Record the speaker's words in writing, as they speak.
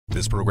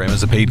This program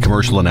is a paid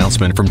commercial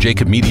announcement from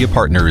Jacob Media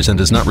Partners and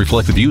does not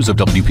reflect the views of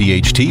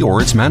WPHT or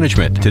its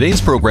management.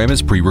 Today's program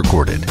is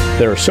pre-recorded.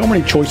 There are so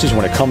many choices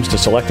when it comes to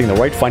selecting the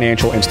right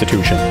financial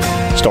institution.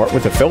 Start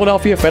with the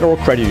Philadelphia Federal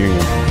Credit Union.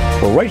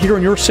 We're right here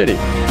in your city.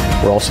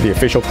 We're also the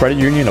official credit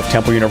union of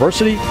Temple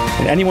University,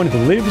 and anyone who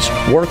lives,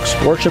 works,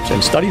 worships,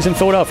 and studies in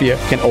Philadelphia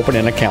can open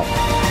an account,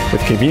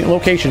 with convenient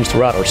locations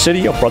throughout our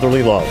city of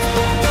brotherly love.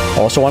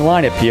 Also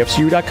online at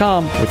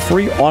pfcu.com with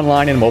free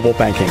online and mobile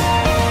banking.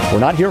 We're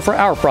not here for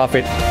our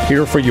profit,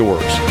 here for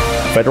yours.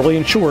 Federally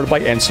insured by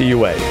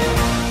NCUA.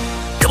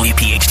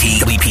 WPHT,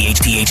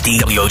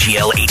 WPHT-HD,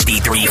 WOGL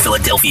HD3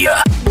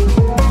 Philadelphia.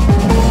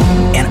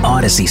 An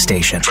Odyssey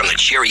station from the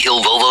Cherry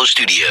Hill Volvo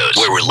Studios,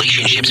 where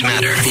relationships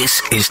matter.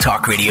 This is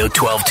Talk Radio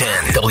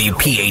 1210,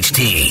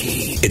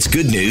 WPHT. It's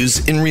good news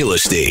in real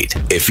estate.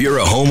 If you're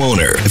a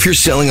homeowner, if you're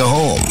selling a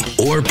home,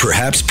 or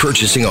perhaps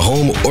purchasing a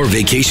home or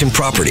vacation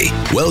property,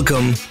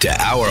 welcome to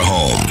Our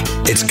Home.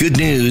 It's good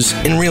news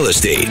in real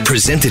estate,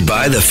 presented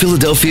by the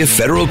Philadelphia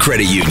Federal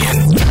Credit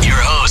Union.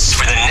 Your hosts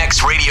for the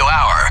next radio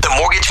hour, the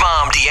mortgage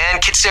mom, Deanne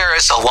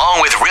Kitsaris,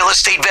 along with real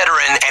estate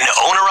veteran and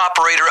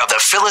owner-operator of the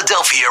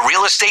Philadelphia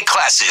Real Estate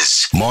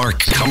Classes, Mark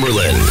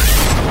Cumberland.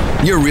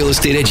 Your real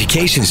estate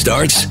education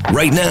starts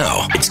right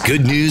now. It's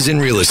good news in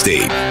real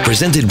estate,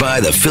 presented by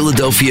the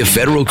Philadelphia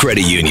Federal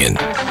Credit Union.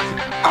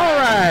 All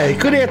right,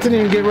 good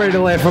afternoon. Get ready to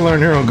laugh and learn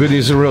here on Good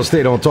News in Real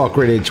Estate on Talk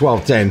Radio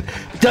 1210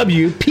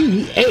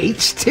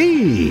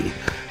 WPHT.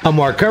 I'm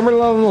Mark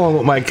Cumberland, along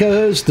with my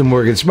co-host, the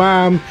mortgage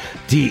mom,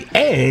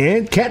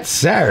 Deanne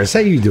Katsaris. How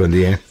you doing,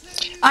 Deanne?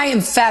 I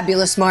am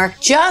fabulous, Mark.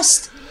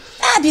 Just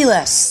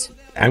fabulous.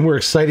 And we're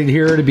excited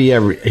here to be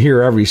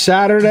here every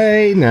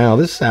Saturday. Now,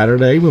 this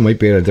Saturday, we might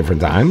be at a different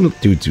time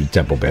due to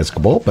Temple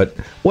basketball, but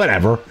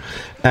whatever.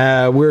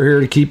 We're here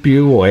to keep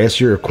you. We'll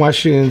ask your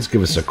questions.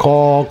 Give us a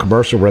call.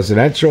 Commercial,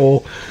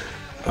 residential,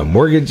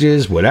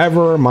 mortgages,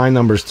 whatever. My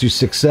number is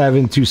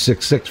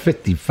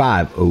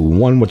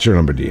 267-266-5501. What's your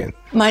number, Deanne?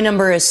 My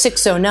number is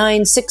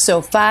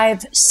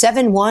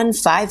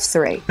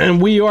 609-605-7153.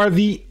 And we are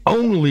the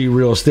only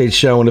real estate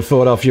show in the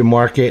Philadelphia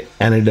market,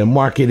 and the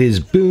market is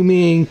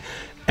booming.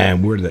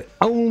 And we're the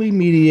only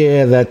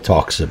media that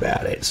talks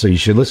about it. So you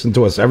should listen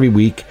to us every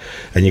week.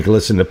 And you can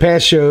listen to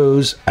past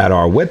shows at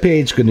our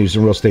webpage,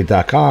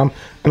 goodnewsinrealestate.com,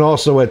 and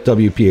also at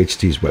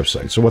WPHT's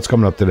website. So what's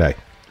coming up today?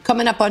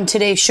 Coming up on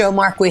today's show,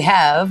 Mark, we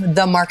have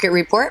the market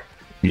report.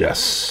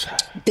 Yes.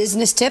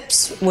 Business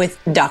tips with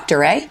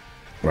Dr. A.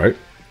 Right.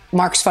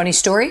 Mark's funny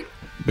story.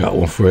 Got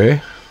one for you.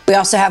 We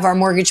also have our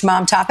mortgage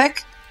mom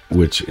topic.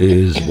 Which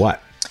is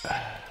what?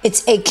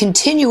 It's a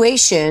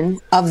continuation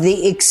of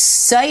the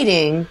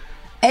exciting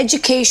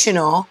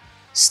educational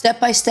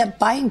step-by-step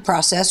buying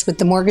process with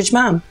the mortgage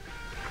mom.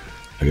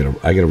 I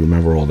gotta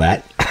remember all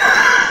that.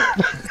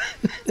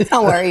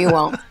 Don't worry, you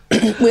won't.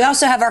 We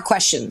also have our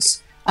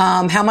questions.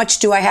 How much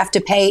do I have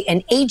to pay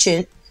an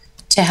agent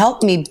to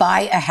help me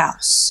buy a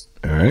house?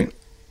 All right.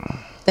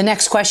 The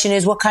next question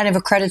is, what kind of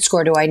a credit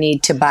score do I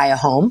need to buy a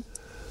home?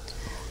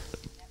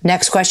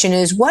 Next question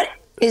is, what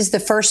is the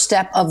first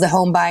step of the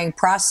home buying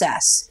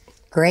process?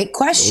 Great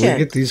question. We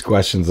get these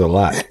questions a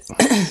lot.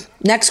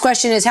 Next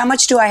question is, how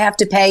much do I have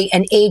to pay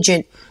an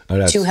agent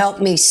to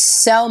help me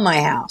sell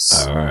my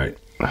house? All right.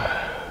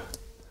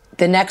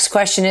 The next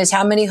question is,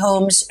 how many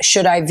homes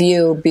should I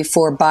view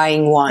before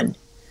buying one?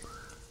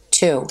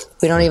 2.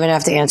 We don't even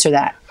have to answer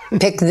that.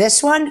 Pick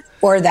this one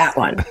or that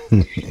one.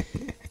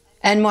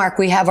 And Mark,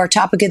 we have our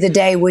topic of the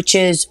day, which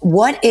is,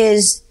 what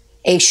is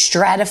a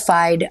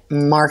stratified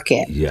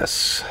market?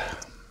 Yes.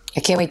 I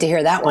can't wait to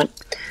hear that one.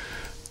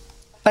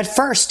 But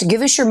first,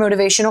 give us your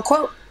motivational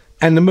quote.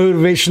 And the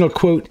motivational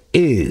quote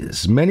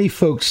is, many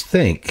folks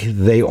think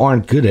they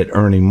aren't good at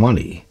earning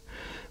money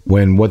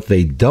when what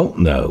they don't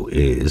know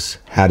is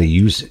how to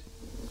use it.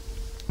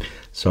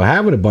 So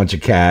having a bunch of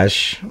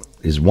cash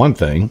is one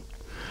thing,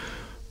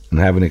 and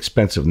having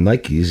expensive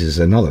Nikes is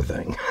another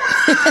thing.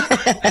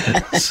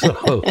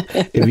 So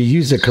if you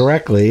use it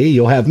correctly,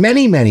 you'll have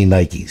many, many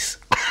Nikes.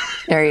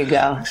 There you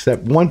go.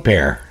 Except one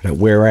pair that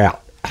wear out.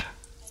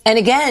 And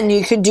again,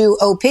 you could do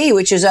OP,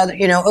 which is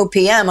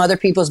OPM, other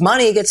people's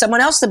money, get someone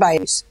else to buy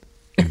it.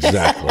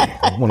 Exactly.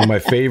 One of my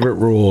favorite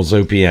rules,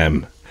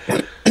 OPM.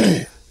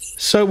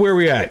 So where are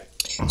we at?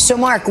 So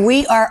Mark,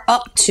 we are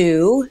up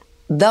to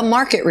the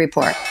market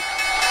report.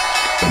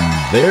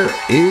 And there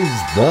is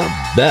the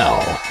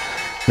bell.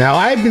 Now,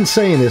 I've been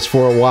saying this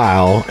for a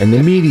while, and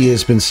the media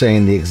has been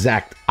saying the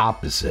exact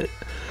opposite.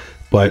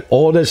 But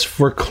all this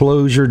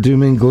foreclosure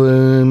doom and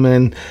gloom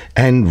and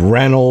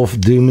rental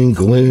doom and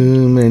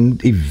gloom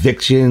and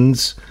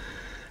evictions.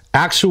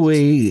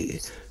 Actually,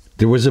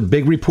 there was a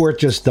big report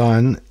just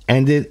done,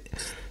 and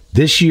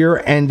this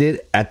year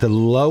ended at the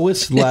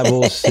lowest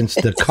level since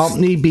the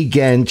company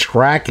began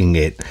tracking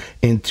it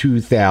in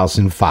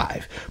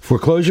 2005.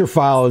 Foreclosure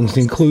filings,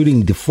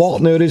 including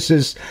default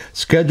notices,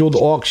 scheduled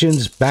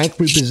auctions, bank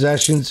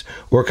repossessions,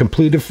 or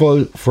completed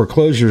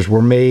foreclosures,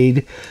 were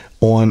made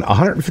on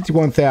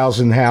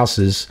 151,000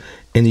 houses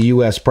in the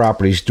U.S.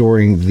 properties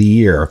during the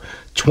year,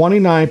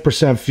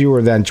 29%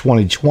 fewer than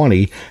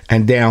 2020,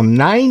 and down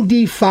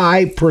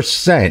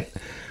 95%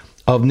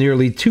 of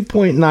nearly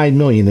 2.9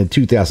 million in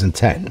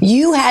 2010.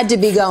 You had to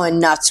be going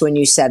nuts when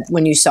you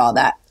saw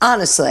that.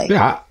 Honestly.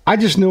 Yeah, I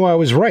just knew I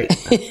was right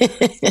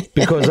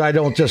because I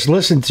don't just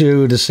listen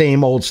to the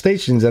same old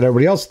stations that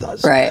everybody else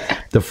does. Right.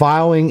 The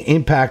filing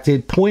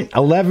impacted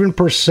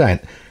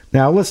 0.11%.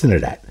 Now listen to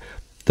that.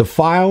 The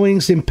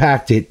filings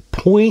impacted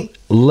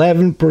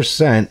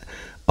 0.11%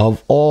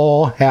 of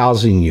all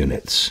housing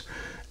units,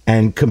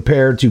 and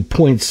compared to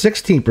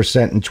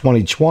 0.16% in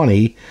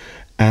 2020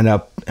 and a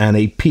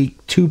peak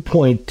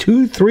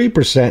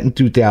 2.23% in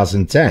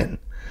 2010.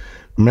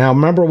 Now,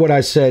 remember what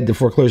I said the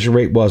foreclosure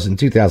rate was in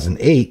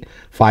 2008,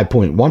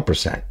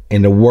 5.1%,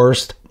 in the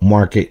worst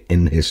market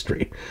in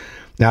history.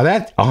 Now,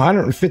 that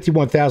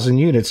 151,000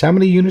 units, how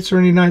many units are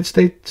in the United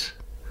States?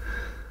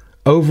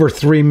 Over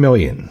 3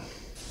 million.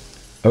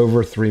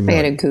 Over 3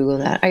 million. I got to Google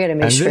that. I got to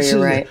make sure you're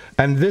right.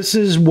 And this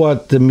is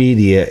what the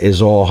media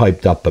is all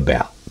hyped up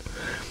about.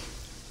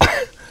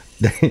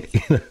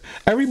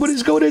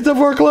 Everybody's going into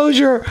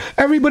foreclosure.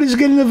 Everybody's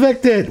getting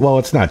evicted. Well,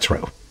 it's not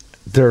true.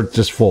 They're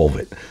just full of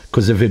it.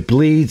 Because if it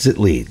bleeds, it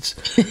leads.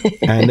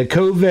 And the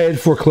COVID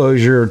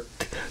foreclosure,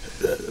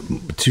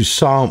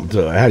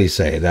 how do you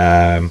say it?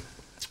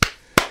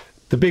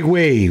 The big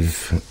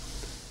wave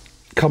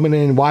coming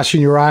in,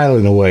 washing your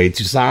island away.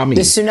 Tsunami.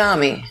 The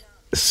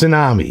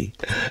tsunami.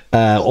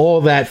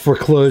 All that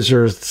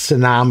foreclosure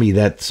tsunami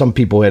that some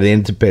people had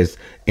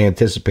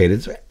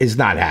anticipated is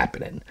not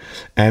happening,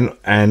 and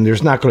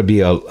there's not going to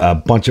be a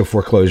bunch of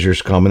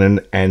foreclosures coming in,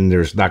 and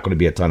there's not going to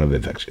be a ton of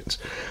evictions.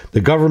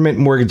 The government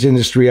and mortgage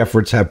industry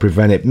efforts have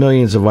prevented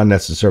millions of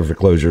unnecessary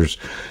foreclosures,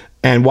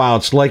 and while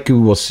it's likely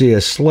we'll see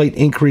a slight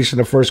increase in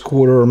the first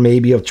quarter or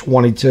maybe of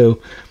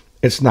 22,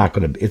 it's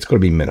going to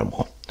be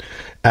minimal.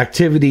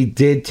 Activity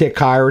did tick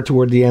higher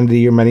toward the end of the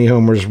year. Many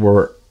homers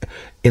were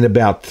in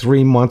about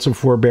 3 months of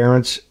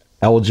forbearance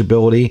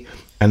eligibility,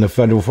 and the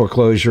federal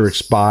foreclosure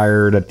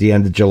expired at the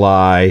end of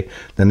July.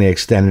 Then they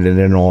extended it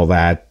and all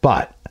that.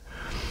 But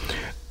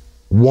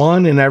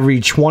 1 in every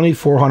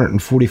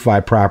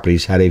 2,445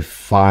 properties had a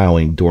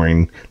filing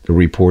during the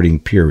reporting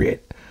period.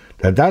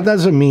 That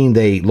doesn't mean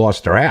they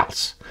lost their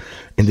house.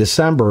 In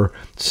December,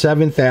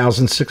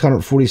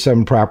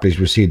 7,647 properties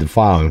received a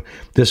filing.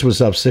 This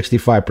was up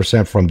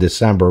 65% from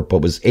December,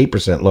 but was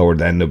 8% lower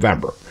than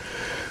November.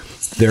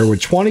 There were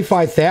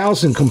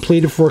 25,000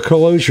 completed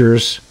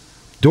foreclosures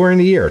during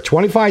the year.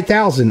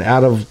 25,000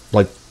 out of,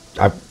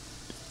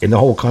 in the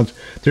whole country.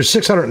 There's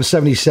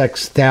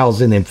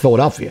 676,000 in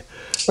Philadelphia.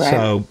 Right.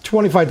 So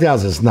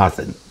 25,000 is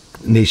nothing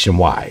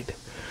nationwide.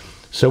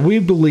 So we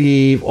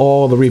believe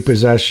all the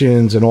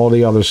repossessions and all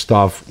the other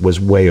stuff was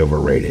way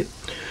overrated.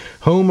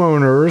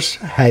 Homeowners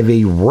have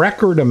a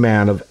record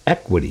amount of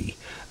equity,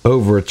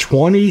 over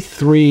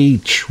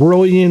 $23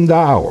 trillion.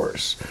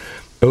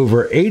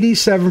 Over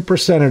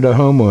 87% of the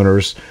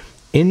homeowners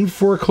in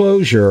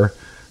foreclosure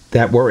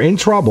that were in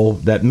trouble,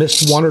 that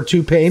missed 1 or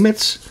 2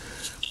 payments,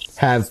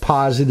 have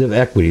positive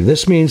equity.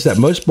 This means that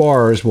most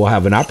borrowers will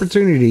have an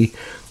opportunity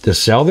to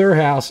sell their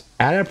house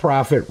at a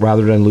profit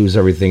rather than lose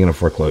everything in a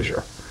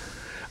foreclosure.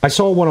 I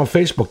saw one on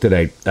Facebook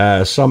today.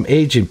 Some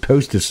agent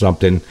posted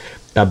something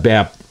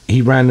about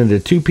he ran into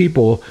 2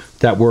 people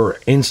that were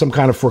in some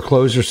kind of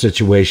foreclosure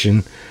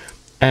situation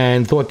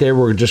and thought they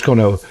were just going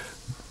to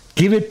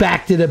give it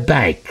back to the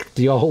bank.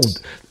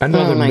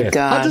 Another myth.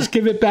 God. I'll just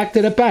give it back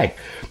to the bank.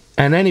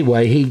 And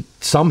anyway, he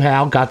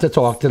somehow got to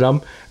talk to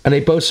them, and they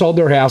both sold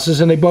their houses,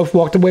 and they both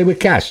walked away with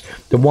cash.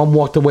 The one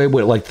walked away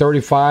with like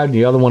 35, and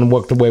the other one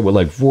walked away with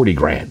like 40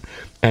 grand.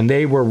 And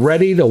they were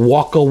ready to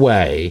walk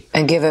away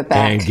and give it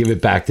back. And give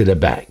it back to the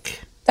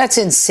bank. That's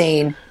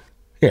insane.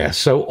 Yeah,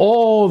 so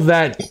all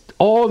that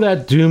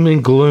doom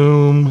and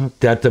gloom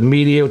that the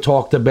media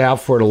talked about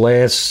for the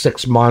last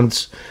 6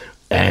 months,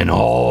 and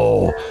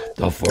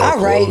the foreclosures, all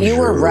right, you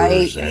were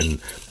right, and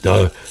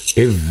the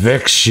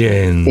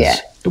evictions. Yeah,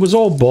 it was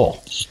all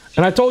bull.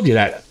 And I told you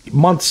that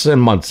months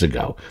and months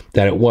ago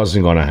that it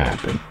wasn't going to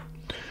happen.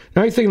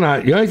 The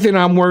only thing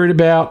I'm worried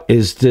about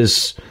is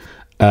this.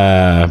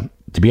 To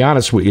be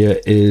honest with you,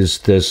 is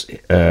this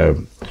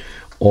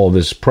all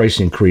this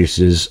price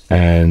increases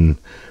and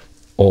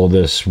all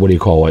this. What do you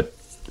call it?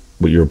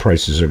 What your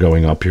prices are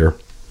going up here?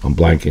 I'm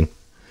blanking.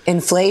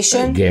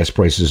 Inflation. Gas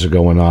prices are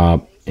going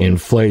up.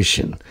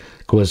 Inflation,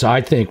 because I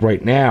think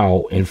right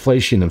now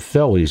inflation in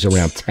Philly is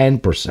around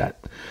 10%.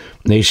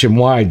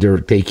 Nationwide,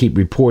 they keep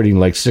reporting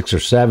like 6 or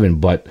 7,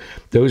 but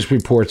those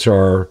reports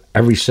are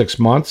every 6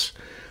 months.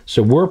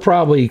 So we're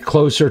probably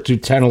closer to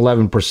 10,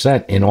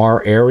 11% in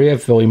our area,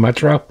 Philly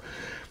Metro,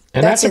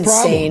 and that's a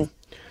problem. Insane.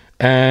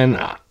 And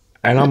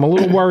I'm a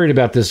little worried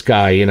about this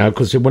guy,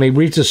 because when he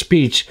reads a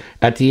speech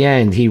at the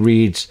end, he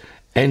reads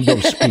end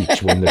of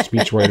speech. When the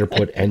speechwriter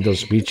put end of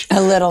speech,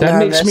 a little that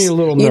nervous. Makes me a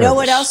little nervous. You know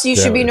what else you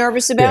should be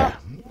nervous about?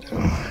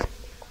 Yeah.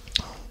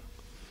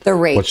 The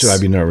rates. What should I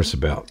be nervous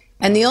about?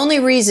 And the only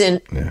reason.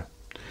 Yeah.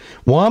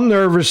 Well, I'm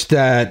nervous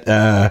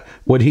that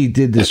what he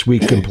did this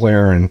week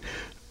comparing,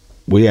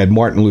 we had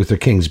Martin Luther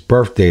King's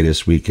birthday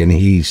this week, and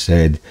he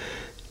said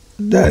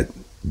that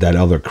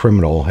other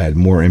criminal had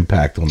more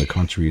impact on the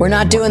country. We're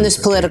not doing this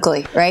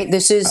politically, right?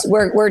 This is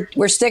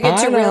we're sticking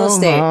to real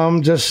estate.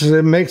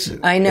 It makes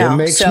I know. It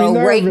makes so me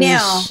nervous. Right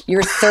now,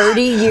 your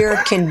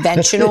 30-year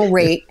conventional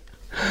rate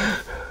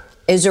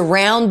is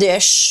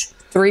around-ish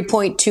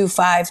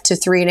 3.25 to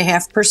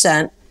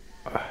 3.5%.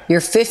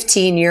 Your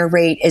 15-year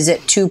rate is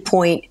at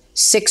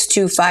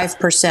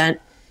 2.625%.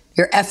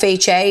 Your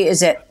FHA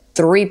is at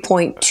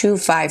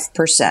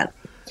 3.25%.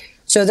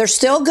 So they're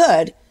still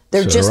good.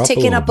 They're just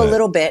ticking up a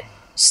little bit.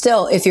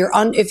 Still, if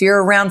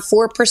you're around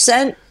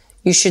 4%,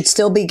 you should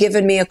still be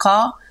giving me a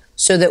call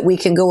so that we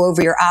can go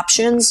over your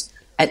options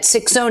at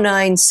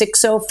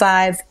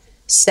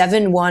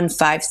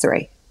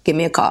 609-605-7153. Give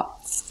me a call.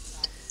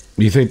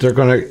 You think they're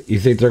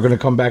gonna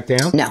come back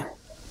down? No.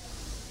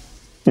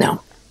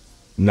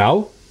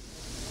 No?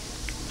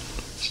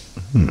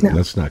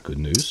 That's not good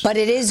news. But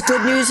it is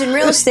good news in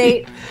real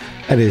estate.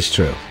 That is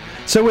true.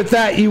 So with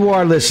that, you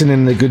are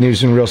listening to Good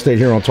News in Real Estate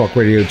here on Talk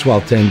Radio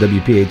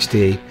 1210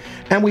 WPHT.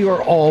 And we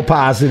are all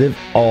positive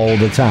all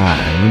the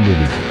time. We'll be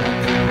right back.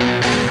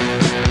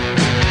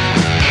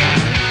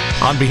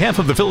 On behalf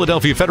of the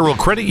Philadelphia Federal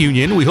Credit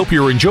Union, we hope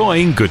you're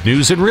enjoying Good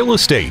News in Real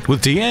Estate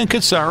with Deanne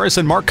Katsaris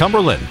and Mark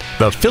Cumberland.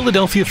 The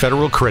Philadelphia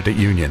Federal Credit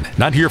Union.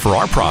 Not here for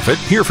our profit,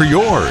 here for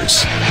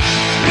yours.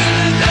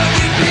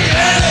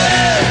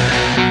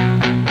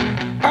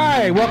 All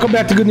right, welcome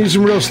back to Good News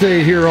in Real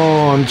Estate here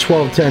on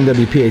 1210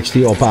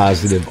 WPHT, all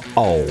positive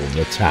all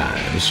the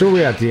time. So where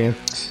we at, Deanne?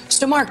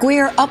 So, Mark, we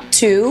are up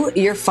to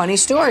your funny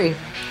story.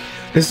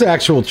 This is an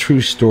actual true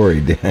story.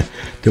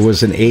 There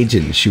was an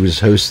agent. She was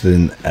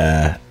hosting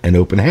an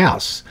open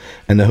house,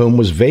 and the home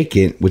was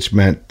vacant, which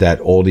meant that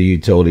all the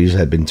utilities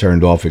had been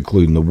turned off,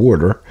 including the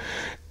water.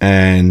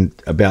 And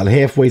about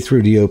halfway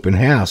through the open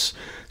house,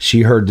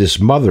 she heard this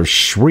mother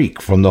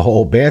shriek from the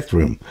whole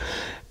bathroom.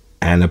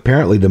 And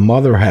apparently the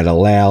mother had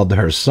allowed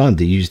her son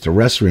to use the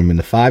restroom, and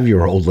the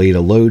 5-year-old laid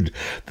a load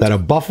that a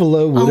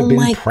buffalo would have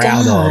been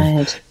proud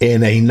of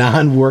in a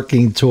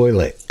non-working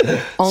toilet.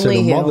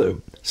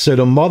 So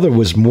the mother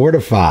was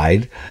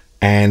mortified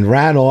and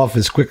ran off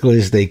as quickly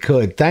as they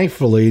could.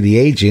 Thankfully, the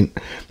agent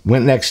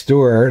went next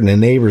door, and the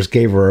neighbors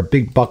gave her a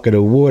big bucket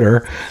of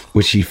water,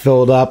 which she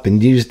filled up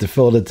and used to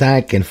fill the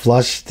tank and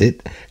flushed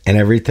it, and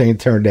everything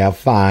turned out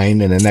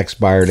fine. And the next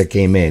buyer that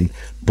came in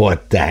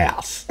bought the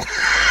house.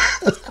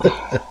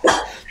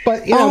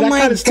 But you know, that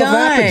kind of stuff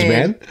happens,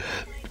 man.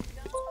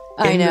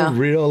 I know. In the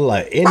real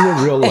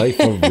life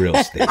of real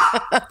estate.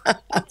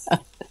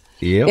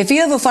 Yep. If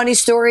you have a funny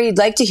story you'd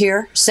like to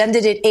hear, send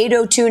it at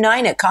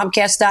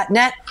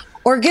 8029@comcast.net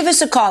or give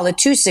us a call at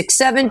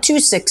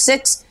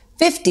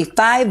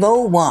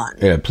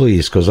 267-266-5501. Yeah,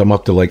 please, because I'm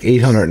up to like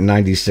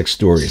 896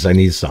 stories. I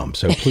need some,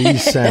 so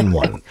please send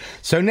one.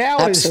 So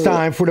now it's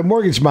time for the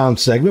Mortgage Mom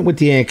segment with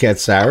Deanne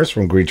Katsaris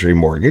from Green Tree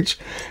Mortgage,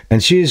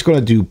 and she is going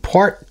to do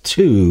part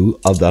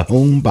 2 of the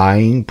home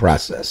buying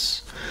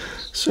process.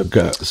 So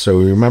go. So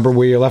remember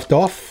where you left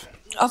off?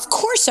 Of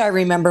course I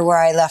remember where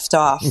I left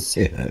off.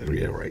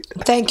 Yeah, right.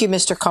 Thank you,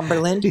 Mr.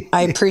 Cumberland.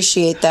 I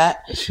appreciate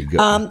that.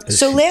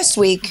 So last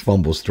week...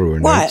 Fumbles through her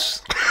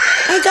notes.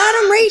 I got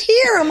them right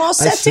here. I'm all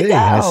set to go.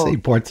 I see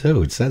part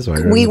 2. It says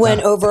right. We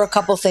went over a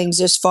couple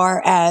things as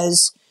far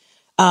as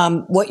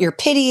what your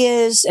pity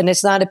is, and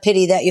it's not a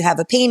pity that you have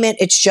a payment.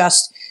 It's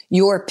just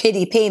your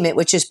pity payment,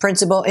 which is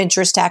principal,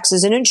 interest,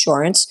 taxes, and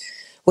insurance.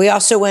 We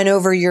also went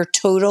over your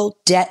total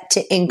debt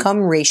to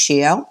income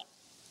ratio,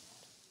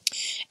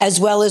 as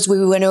well as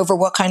we went over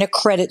what kind of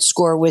credit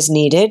score was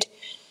needed.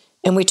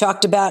 And we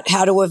talked about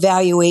how to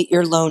evaluate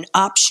your loan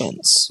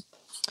options.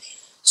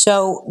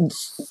 So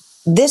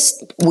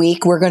this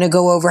week, we're going to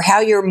go over how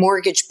your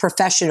mortgage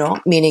professional,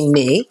 meaning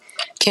me,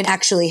 can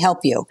actually help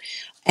you.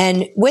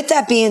 And with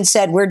that being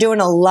said, we're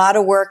doing a lot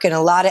of work and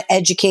a lot of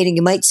educating.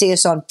 You might see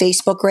us on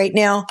Facebook right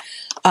now.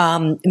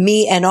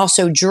 Me and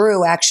also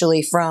Drew,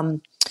 actually,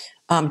 from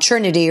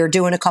Trinity, are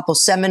doing a couple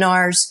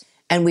seminars.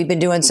 And we've been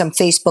doing some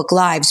Facebook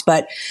Lives,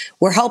 but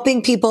we're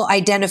helping people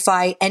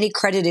identify any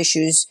credit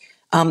issues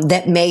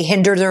that may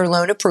hinder their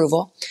loan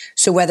approval.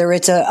 So whether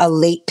it's a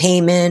late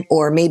payment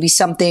or maybe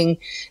something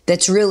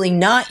that's really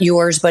not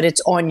yours, but it's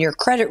on your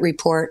credit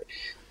report,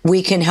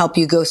 we can help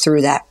you go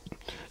through that.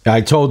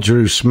 I told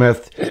Drew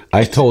Smith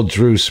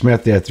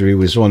after he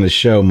was on the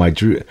show my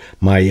Joe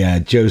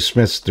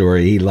Smith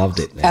story. He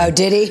loved it. Man. Oh,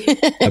 did he?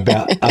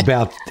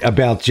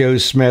 about Joe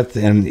Smith,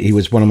 and he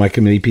was one of my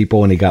committee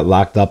people, and he got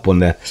locked up on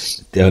the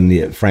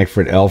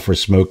Frankfurt L for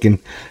smoking,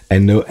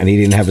 and he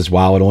didn't have his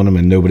wallet on him,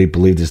 and nobody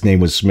believed his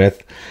name was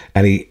Smith,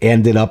 and he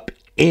ended up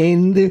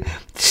in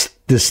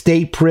the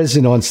state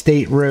prison on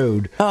State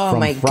Road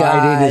from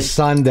Friday to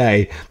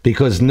Sunday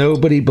because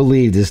nobody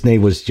believed his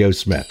name was Joe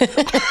Smith.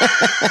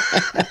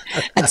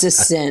 That's a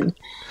sin.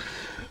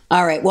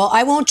 All right. Well,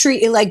 I won't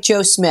treat you like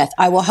Joe Smith.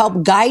 I will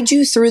help guide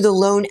you through the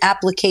loan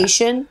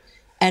application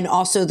and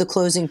also the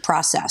closing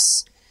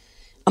process.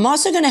 I'm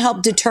also going to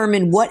help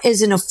determine what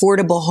is an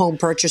affordable home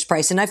purchase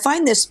price. And I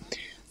find this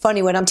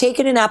funny. When I'm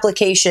taking an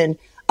application,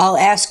 I'll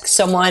ask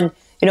someone,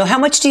 how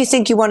much do you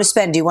think you want to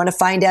spend? Do you want to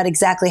find out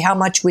exactly how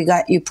much we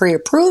got you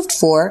pre-approved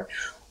for?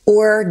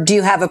 Or do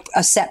you have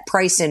a set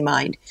price in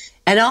mind?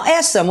 And I'll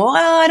ask them, well,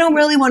 I don't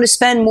really want to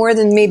spend more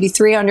than maybe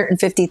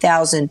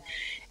 $350,000.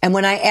 And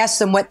when I ask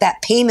them what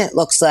that payment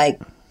looks like,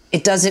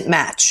 it doesn't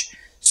match.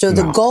 So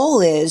the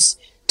goal is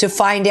to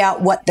find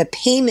out what the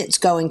payment's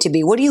going to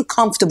be. What are you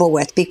comfortable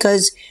with?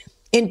 Because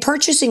in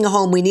purchasing a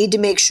home, we need to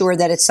make sure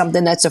that it's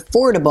something that's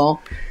affordable,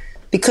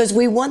 because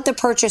we want the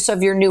purchase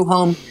of your new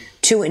home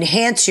to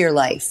enhance your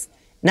life,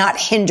 not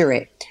hinder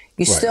it.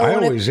 You still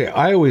want to.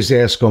 I always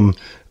ask them,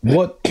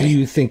 what do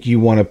you think you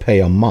want to pay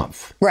a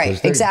month?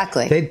 Right,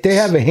 exactly. They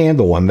have a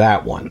handle on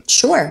that one.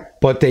 Sure.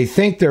 But they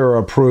think they're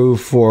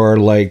approved for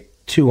like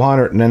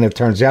 200, and then it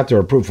turns out they're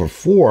approved for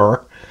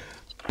 4,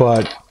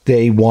 but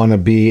they want to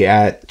be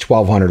at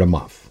 $1,200 a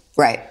month.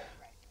 Right.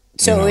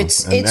 So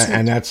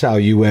and that's how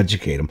you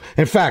educate them.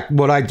 In fact,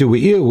 what I do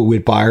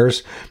with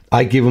buyers,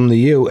 I give them to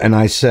you and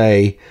I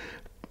say,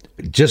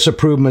 just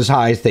approve them as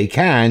high as they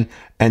can,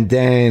 and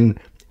then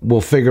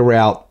we'll figure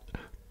out,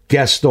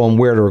 guessed on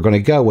where they're going to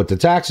go, what the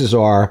taxes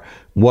are,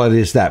 what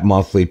is that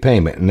monthly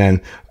payment, and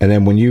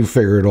then when you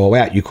figure it all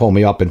out, you call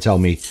me up and tell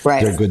me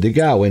they're good to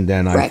go, and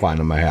then I find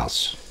them a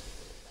house.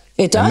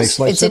 It does.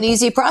 It's simple. An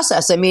easy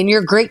process. I mean,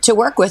 you're great to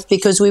work with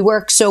because we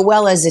work so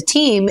well as a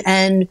team,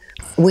 and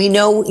we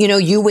know,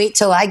 you wait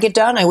till I get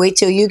done, I wait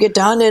till you get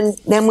done, and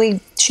then we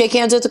shake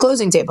hands at the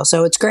closing table.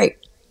 So it's great.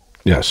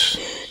 Yes.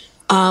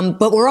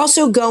 But we're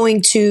also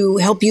going to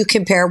help you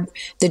compare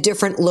the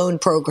different loan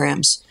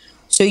programs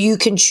so you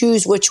can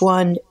choose which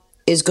one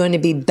is going to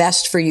be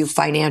best for you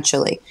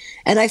financially.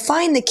 And I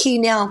find the key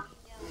now,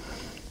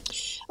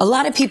 a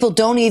lot of people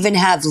don't even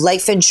have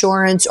life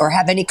insurance or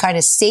have any kind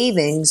of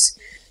savings.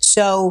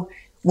 So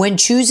when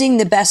choosing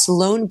the best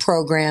loan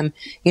program,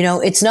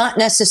 it's not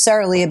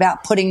necessarily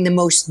about putting the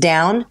most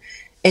down.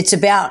 It's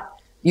about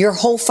your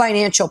whole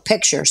financial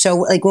picture. So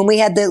like when we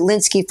had the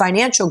Linsky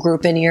Financial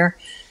Group in here,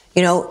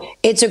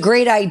 it's a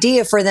great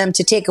idea for them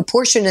to take a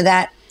portion of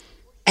that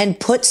and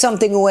put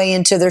something away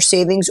into their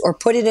savings or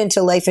put it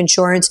into life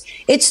insurance.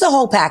 It's the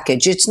whole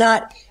package. It's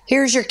not,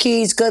 here's your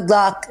keys, good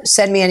luck,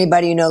 send me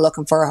anybody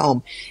looking for a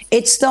home.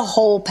 It's the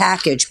whole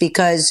package,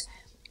 because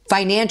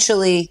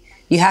financially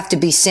you have to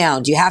be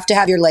sound. You have to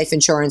have your life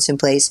insurance in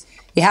place.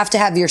 You have to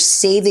have your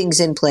savings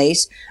in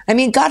place. I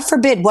mean, God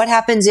forbid, what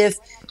happens if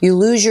you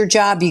lose your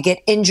job, you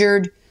get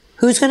injured?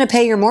 Who's going to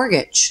pay your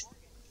mortgage?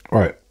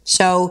 Right.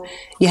 So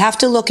you have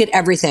to look at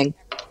everything.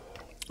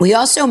 We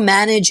also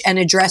manage and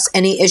address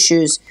any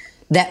issues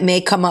that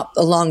may come up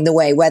along the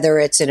way, whether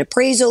it's an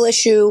appraisal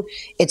issue,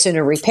 it's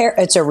a repair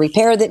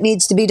that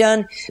needs to be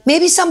done.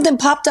 Maybe something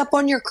popped up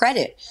on your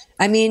credit.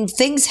 I mean,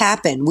 things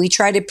happen. We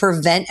try to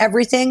prevent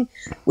everything.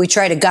 We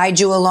try to guide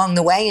you along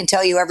the way and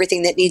tell you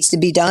everything that needs to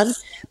be done.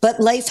 But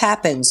life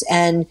happens.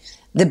 And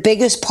the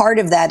biggest part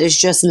of that is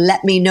just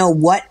let me know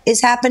what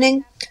is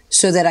happening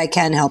so that I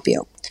can help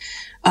you.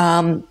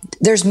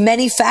 There's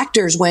many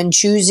factors when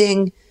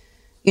choosing,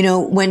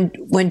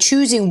 when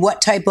choosing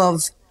what type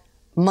of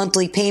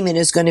monthly payment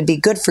is going to be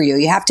good for you.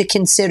 You have to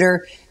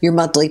consider your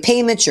monthly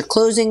payments, your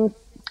closing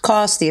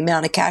costs, the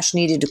amount of cash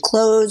needed to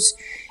close,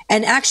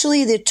 and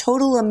actually the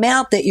total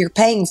amount that you're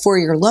paying for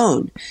your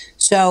loan.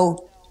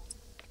 So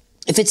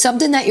if it's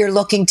something that you're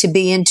looking to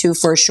be into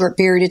for a short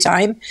period of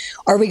time,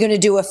 are we going to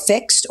do a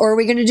fixed or are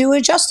we going to do an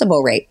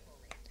adjustable rate?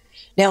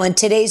 Now, in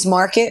today's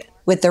market,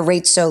 with the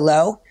rates so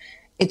low,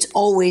 it's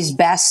always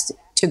best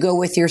to go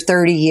with your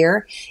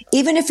 30-year,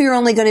 even if you're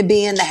only going to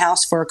be in the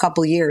house for a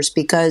couple years,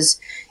 because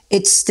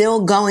it's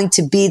still going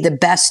to be the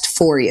best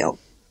for you.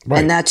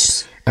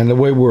 Right. And the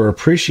way we're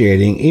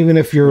appreciating, even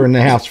if you're in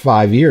the house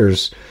 5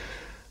 years,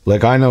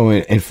 like I know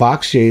in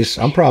Fox Chase,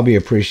 I'm probably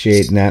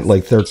appreciating that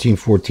like 13,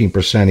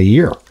 14% a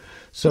year.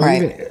 So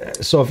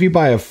so if you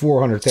buy a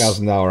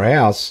 $400,000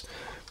 house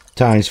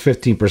times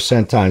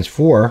 15% times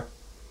 4,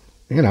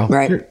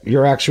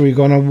 you're actually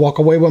going to walk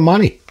away with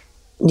money.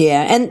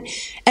 Yeah.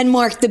 And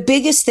Mark, the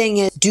biggest thing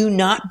is do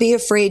not be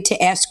afraid to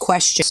ask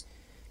questions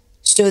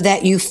so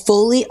that you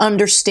fully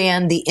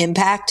understand the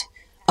impact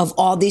of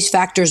all these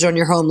factors on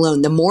your home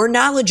loan. The more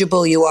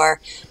knowledgeable you are,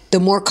 the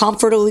more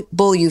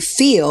comfortable you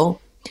feel.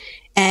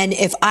 And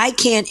if I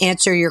can't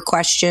answer your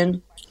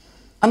question,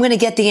 I'm going to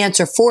get the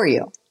answer for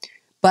you.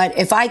 But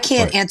if I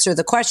can't answer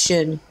the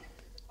question,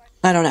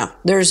 I don't know.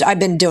 I've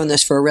been doing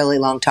this for a really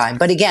long time.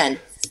 But again.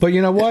 But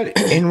you know what?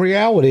 In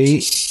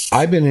reality,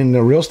 I've been in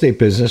the real estate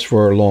business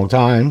for a long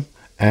time,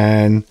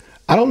 and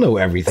I don't know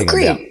everything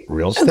about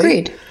real estate.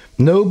 Agreed.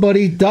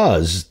 Nobody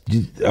does.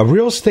 A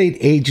real estate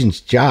agent's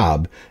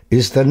job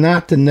is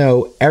not to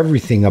know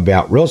everything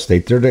about real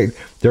estate.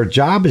 Their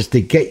job is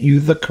to get you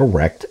the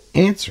correct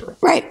answer.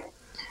 Right.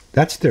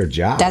 That's their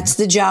job. That's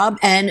the job.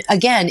 And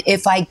again,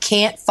 if I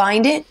can't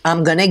find it,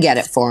 I'm going to get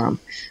it for them.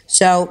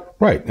 So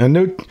right, and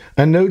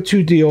no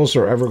two deals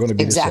are ever going to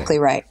be exactly the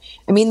same. Right.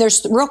 I mean, there's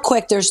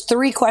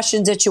 3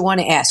 questions that you want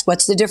to ask.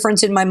 What's the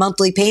difference in my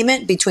monthly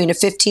payment between a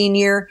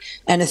 15-year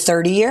and a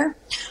 30-year?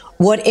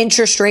 What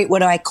interest rate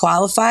would I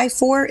qualify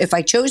for if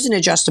I chose an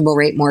adjustable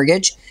rate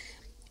mortgage?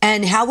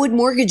 And how would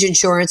mortgage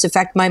insurance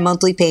affect my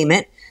monthly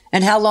payment?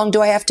 And how long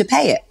do I have to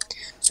pay it?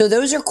 So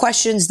those are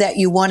questions that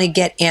you want to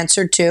get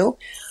answered to.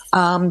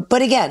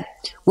 But again,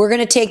 we're going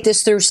to take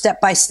this through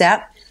step by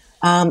step.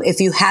 If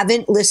you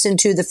haven't listened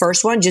to the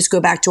first one, just go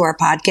back to our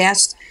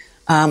podcast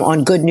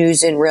on Good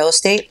News in Real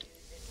Estate.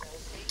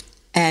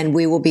 And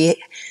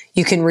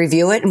you can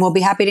review it and we'll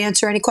be happy to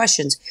answer any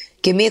questions.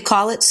 Give me a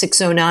call at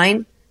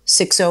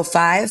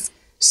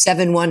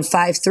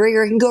 609-605-7153,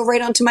 or you can go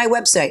right onto my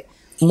website,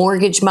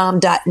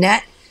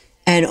 mortgagemom.net,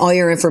 and all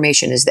your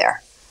information is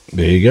there.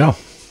 There you go.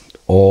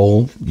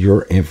 All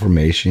your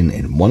information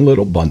in one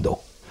little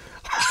bundle.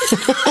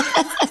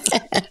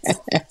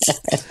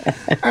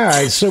 All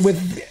right, so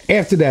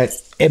after that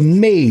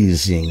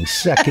amazing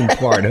second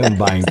part home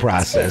buying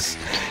process,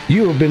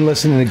 you have been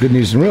listening to Good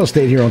News in Real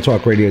Estate here on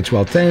Talk Radio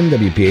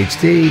 1210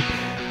 WPHT,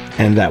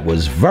 and that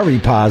was very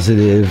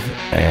positive,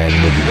 and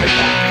we'll be right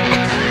back.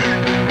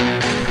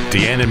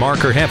 Deanne and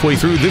Mark are halfway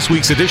through this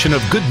week's edition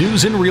of Good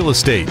News in Real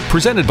Estate,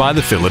 presented by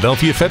the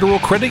Philadelphia Federal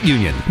Credit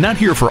Union. Not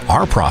here for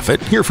our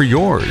profit, here for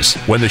yours.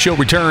 When the show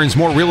returns,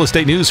 more real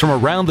estate news from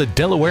around the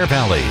Delaware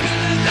Valley.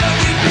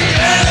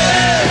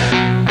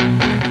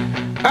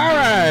 All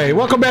right,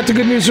 welcome back to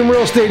Good News in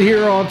Real Estate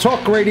here on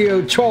Talk Radio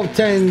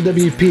 1210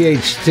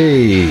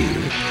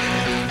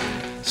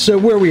 WPHT. So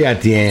where are we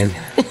at, Deanne?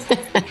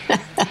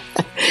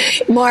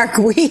 Mark,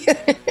 we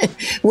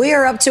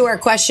are up to our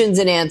questions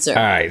and answers.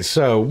 All right,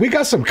 so we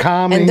got some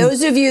common. And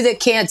those of you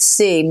that can't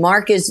see,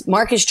 Mark is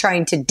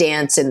trying to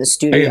dance in the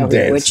studio,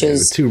 which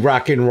is to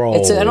rock and roll.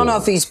 I don't know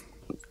if he's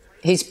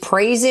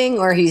praising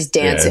or he's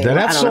dancing. Yeah,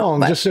 that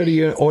song, just so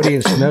the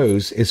audience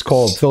knows, is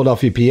called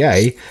Philadelphia,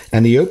 PA,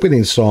 and the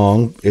opening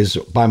song is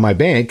by my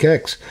band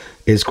Kicks.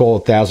 Is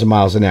called 1,000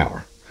 Miles an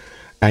Hour.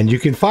 And you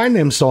can find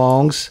them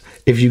songs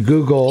if you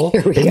Google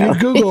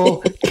KIXX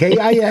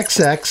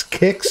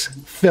Kicks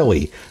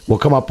Philly. We'll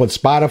come up with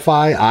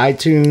Spotify,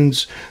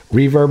 iTunes,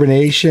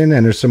 Reverberation,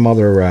 and there's some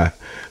other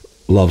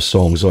love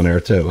songs on there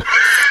too.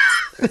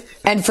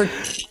 And for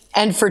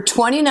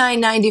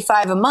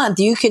 $29.95 a month,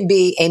 you can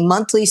be a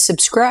monthly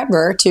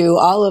subscriber to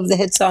all of the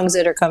hit songs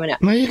that are coming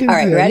out. Now you can, all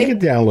right, ready? You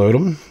can download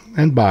them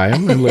and buy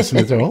them and listen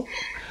to them. All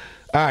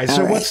right,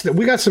 so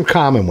we got some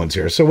common ones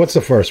here. So what's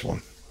the first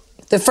one?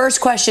 The first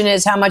question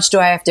is, how much do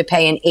I have to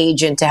pay an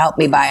agent to help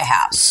me buy a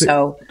house?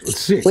 So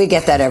we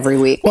get that every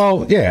week.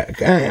 Well, yeah,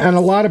 and a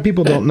lot of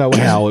people don't know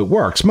how it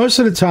works. Most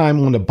of the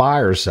time on the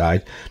buyer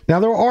side, now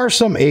there are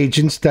some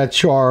agents that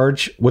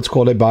charge what's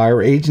called a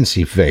buyer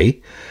agency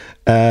fee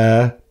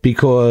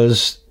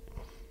because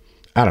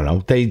I don't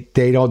know,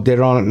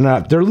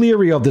 they're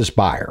leery of this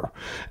buyer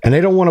and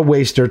they don't want to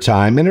waste their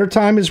time, and their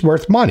time is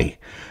worth money.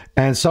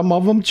 And some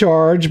of them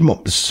charge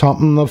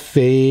something, a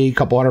fee, a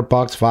couple $100,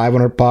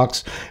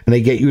 $500, and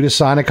they get you to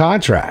sign a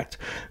contract.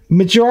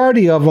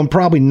 Majority of them,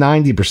 probably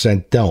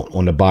 90%, don't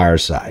on the buyer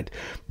side,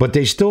 but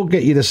they still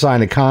get you to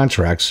sign a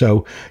contract.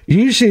 So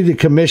usually the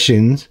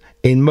commissions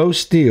in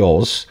most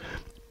deals,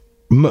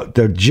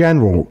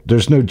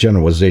 there's no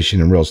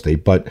generalization in real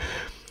estate, but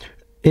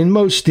in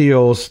most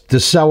deals, the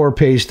seller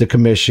pays the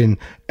commission,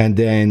 and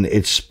then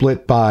it's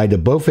split by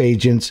both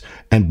agents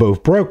and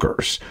both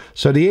brokers.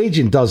 So the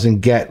agent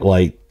doesn't get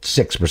like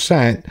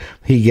 6%.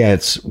 He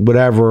gets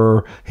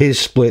whatever his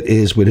split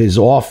is with his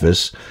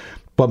office.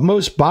 But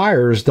most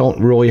buyers don't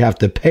really have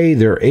to pay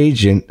their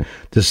agent,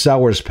 the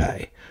sellers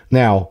pay.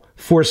 Now,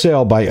 for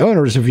sale by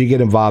owners, if you get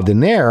involved in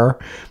there,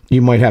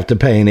 you might have to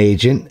pay an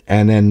agent,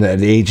 and then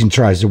the agent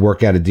tries to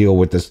work out a deal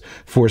with this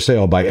for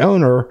sale by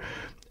owner.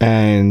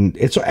 And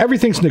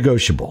everything's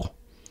negotiable.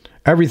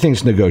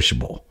 Everything's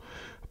negotiable.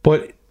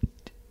 But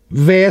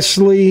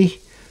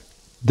vastly,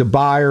 the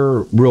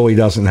buyer really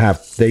doesn't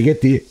have, they get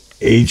the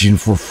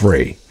agent for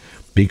free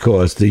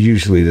because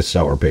usually the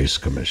seller pays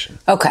commission.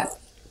 Okay.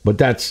 But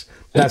that's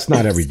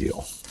not every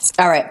deal.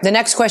 All right. The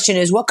next question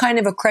is, what kind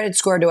of a credit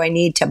score do I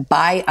need to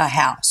buy a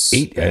house?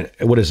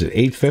 What is it,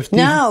 850?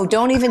 No,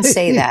 don't even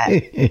say that.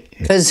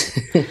 Because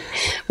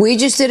we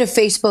just did a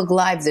Facebook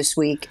Live this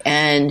week,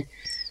 and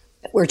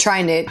we're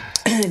trying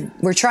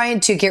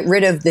to get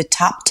rid of the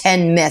top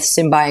 10 myths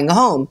in buying a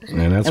home.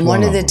 And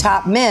one of the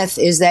top myths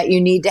is that you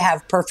need to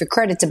have perfect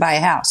credit to buy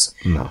a house.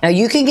 No. Now,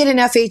 you can get an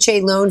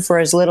FHA loan for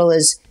as little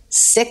as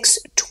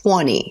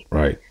 620.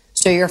 Right.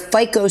 So your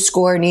FICO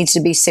score needs to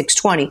be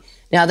 620.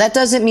 Now, that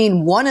doesn't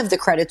mean one of the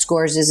credit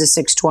scores is a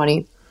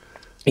 620.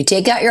 You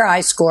take out your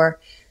high score,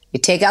 you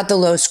take out the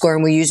low score,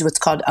 and we use what's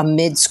called a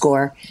mid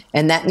score,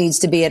 and that needs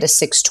to be at a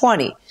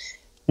 620.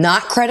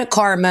 Not Credit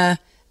Karma,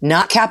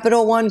 not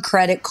Capital One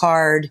credit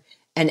card,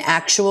 an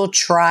actual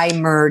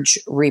tri-merge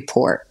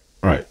report.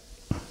 Right.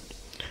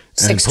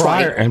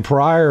 620. And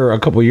prior, a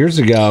couple of years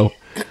ago,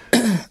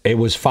 It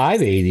was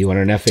 580 on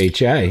an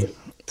FHA.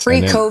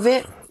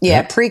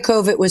 Pre-COVID,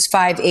 pre-COVID was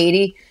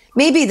 580.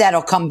 Maybe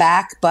that'll come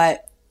back,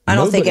 but I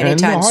don't think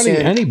anytime soon.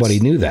 Anybody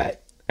knew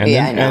that. And,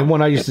 I know. And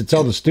when I used to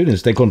tell the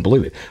students, they couldn't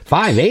believe it.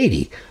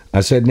 580. I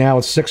said, now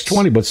it's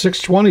 620, but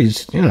 620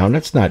 is,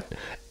 that's not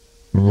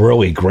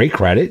really great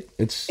credit.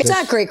 It's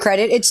not great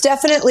credit. It's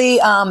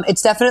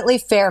definitely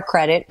fair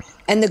credit.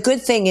 And the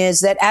good thing is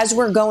that as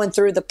we're going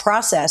through the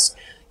process,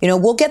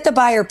 we'll get the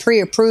buyer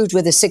pre-approved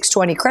with a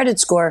 620 credit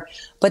score,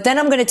 but then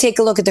I'm going to take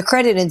a look at the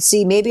credit and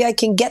see maybe I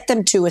can get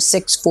them to a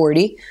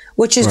 640,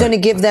 which is going to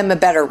give them a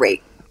better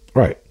rate.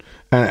 Right.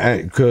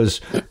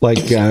 Because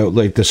like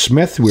the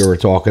Smith we were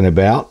talking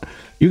about,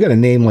 you got a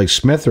name like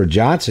Smith or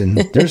Johnson.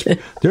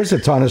 There's a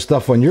ton of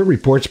stuff on your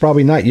reports,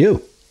 probably not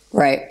you.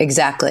 Right.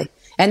 Exactly.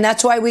 And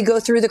that's why we go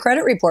through the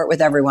credit report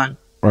with everyone.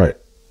 Right.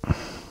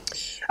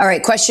 All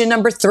right. Question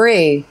number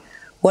 3.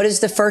 What is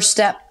the first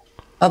step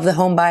of the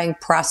home buying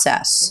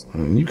process?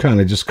 You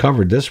kind of just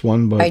covered this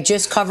one, but I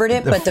just covered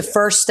it. But the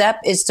first step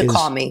is to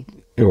call me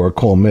or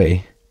call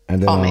me,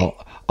 and then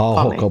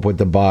I'll hook up with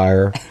the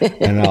buyer,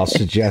 and I'll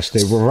suggest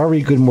a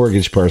very good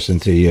mortgage person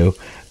to you,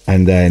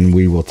 and then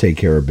we will take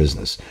care of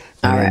business.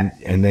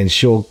 And then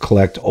she'll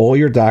collect all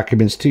your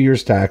documents, 2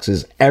 years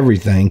taxes,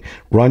 everything,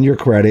 run your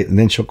credit, and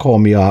then she'll call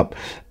me up,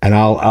 and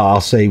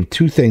I'll say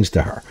 2 things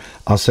to her.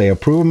 I'll say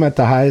approve them at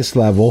the highest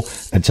level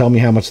and tell me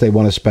how much they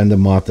want to spend a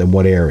month and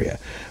what area.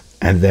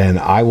 And then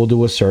I will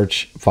do a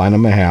search, find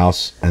them a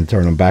house, and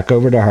turn them back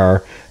over to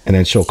her, and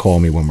then she'll call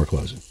me when we're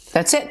closing.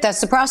 That's it. That's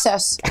the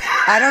process.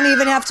 I don't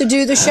even have to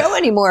do the show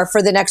anymore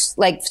for the next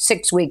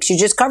 6 weeks. You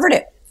just covered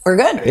it. We're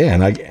good. Yeah,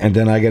 and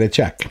then I get a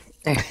check.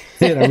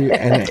 and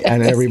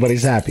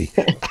everybody's happy.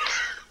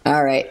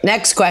 All right.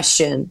 Next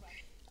question.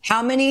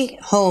 How many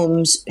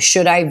homes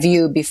should I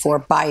view before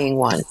buying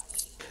one?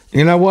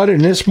 You know what?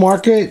 In this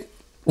market,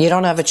 you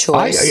don't have a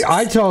choice.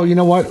 I tell you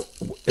know what?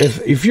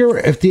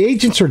 If the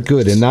agents are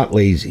good and not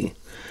lazy,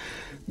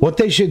 what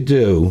they should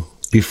do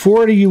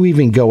before you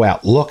even go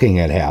out looking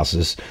at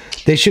houses,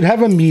 they should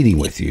have a meeting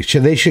with you.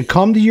 They should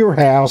come to your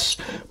house,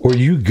 or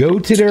you go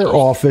to their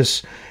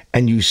office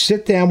and you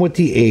sit down with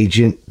the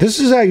agent. This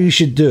is how you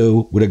should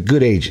do with a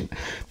good agent.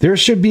 There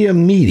should be a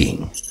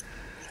meeting,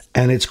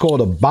 and it's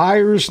called a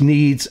buyer's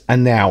needs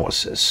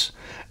analysis.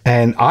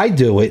 And I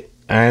do it.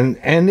 And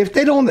if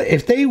they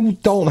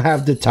don't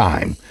have the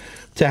time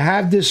to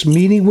have this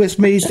meeting with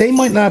me, they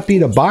might not be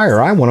the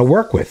buyer I want to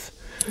work with.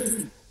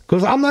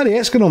 Because I'm not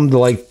asking them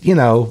to a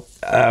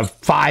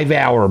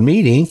 5-hour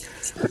meeting.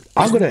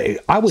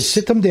 I would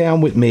sit them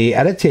down with me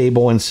at a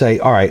table and say,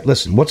 all right,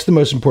 listen, what's the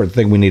most important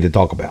thing we need to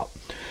talk about?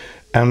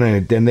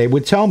 And then they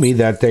would tell me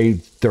that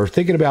they're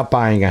thinking about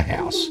buying a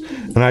house.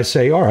 And I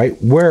say, all right,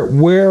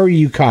 where are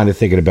you kind of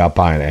thinking about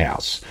buying a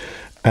house?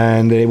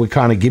 And they would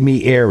kind of give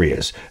me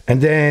areas.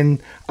 And then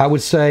I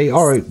would say,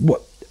 all right,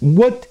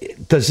 what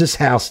does this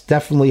house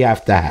definitely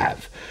have to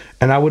have?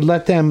 And I would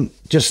let them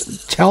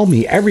just tell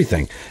me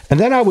everything. And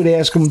then I would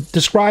ask them,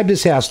 describe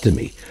this house to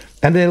me.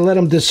 And then let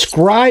them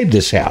describe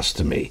this house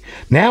to me.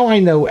 Now I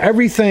know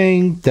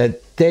everything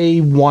that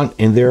they want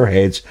in their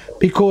heads,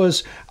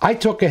 because I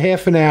took a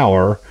half an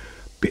hour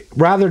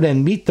rather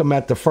than meet them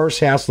at the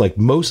first house like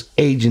most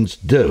agents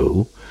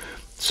do,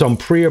 some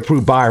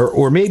pre-approved buyer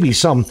or maybe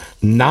some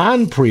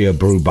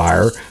non-pre-approved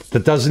buyer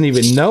that doesn't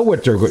even know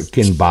what they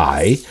can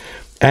buy.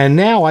 And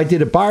now I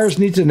did a buyer's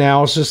needs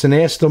analysis and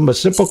asked them a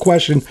simple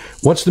question: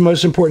 what's the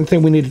most important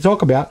thing we need to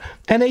talk about?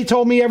 And they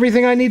told me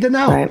everything I need to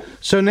know. Right.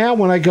 So now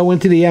when I go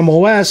into the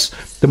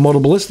MLS, the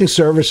multiple listing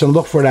service, and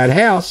look for that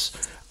house,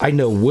 I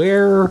know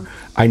where,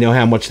 I know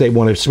how much they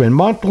want to spend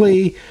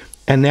monthly.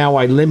 And now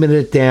I limit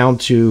it down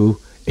to,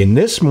 in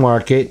this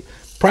market,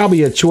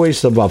 probably a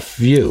choice of a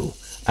few,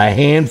 a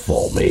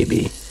handful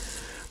maybe.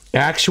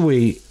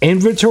 Actually,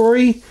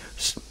 inventory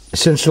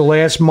since the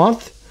last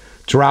month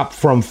dropped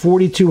from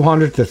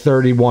 4,200 to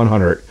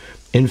 3,100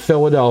 in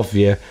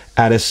Philadelphia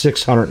out of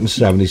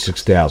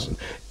 676,000.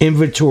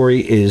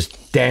 Inventory is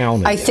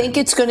down again. I think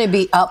it's going to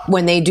be up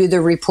when they do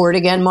the report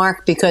again,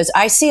 Mark, because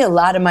I see a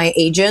lot of my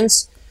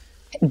agents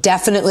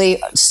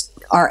definitely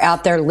are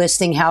out there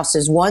listing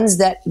houses. Ones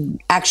that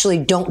actually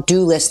don't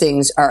do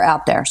listings are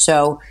out there.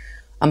 So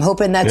I'm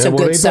hoping that's a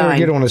good sign. They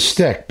better get on a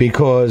stick,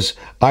 because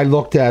I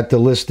looked at the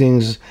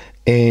listings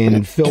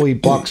in Philly,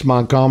 Bucks,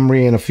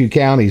 Montgomery, and a few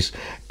counties,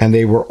 and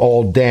they were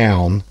all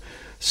down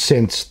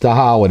since the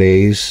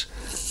holidays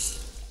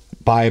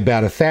by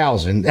about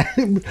 1,000.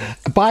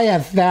 By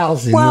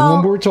 1,000.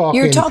 Well, we're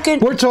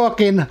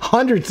talking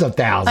hundreds of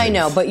thousands. I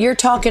know, but you're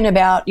talking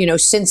about,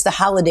 since the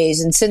holidays,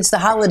 and since the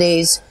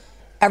holidays,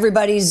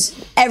 everybody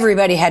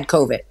had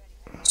COVID.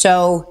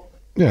 So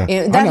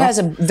that has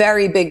a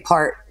very big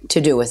part to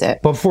do with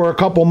it. But for a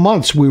couple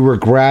months, we were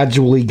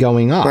gradually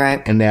going up,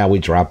 right, and now we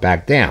drop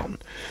back down.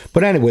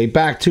 But anyway,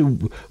 back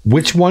to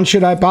which one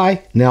should I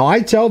buy? Now,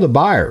 I tell the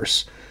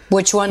buyers.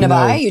 Which one to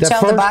buy? You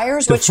tell the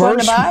buyers which one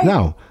to buy?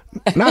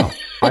 No.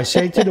 I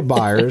say to the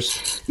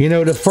buyers,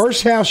 the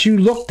first house you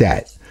look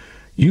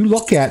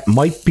at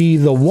might be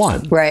the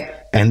one. Right.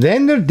 And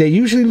then they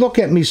usually look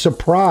at me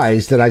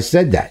surprised that I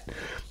said that.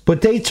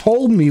 but they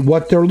told me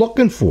what they're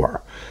looking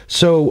for.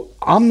 So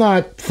I'm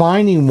not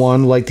finding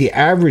one like the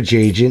average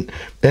agent,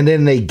 and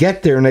then they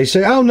get there and they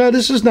say, oh, no,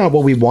 this is not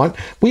what we want.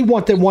 We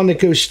want the one that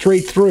goes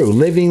straight through,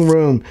 living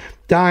room,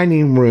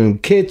 dining room,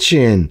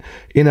 kitchen,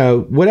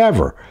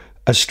 whatever,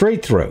 a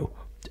straight through.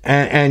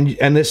 And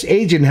this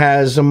agent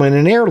has them in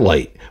an air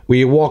light where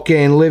you walk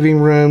in, living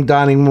room,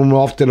 dining room,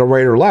 off to the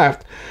right or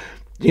left.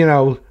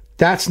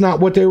 That's not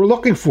what they were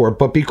looking for.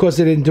 But because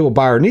they didn't do a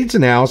buyer needs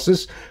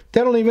analysis,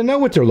 they don't even know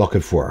what they're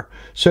looking for.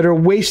 So they're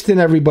wasting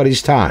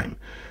everybody's time.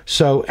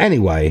 So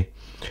anyway,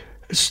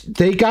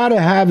 they got to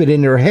have it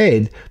in their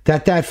head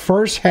that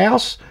first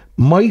house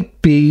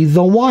might be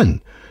the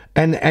one.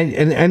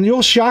 And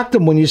you'll shock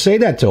them when you say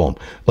that to them.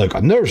 Like,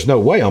 there's no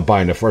way I'm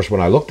buying the first one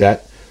I looked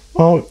at.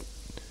 Well,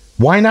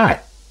 why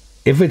not?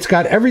 If it's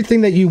got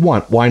everything that you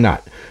want, why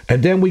not?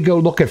 And then we go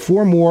look at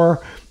 4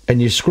 more,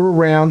 and you screw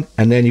around,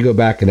 and then you go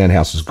back, and that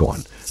house is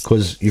gone.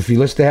 Because if you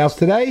list the house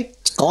today,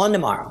 it's gone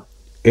tomorrow.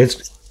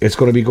 It's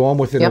going to be gone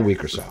within a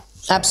week or so.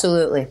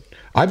 Absolutely.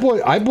 I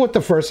bought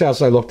the first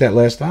house I looked at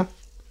last time.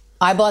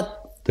 I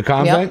bought the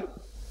Convent.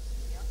 Yep.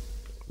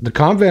 The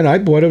Convent I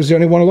bought. It was the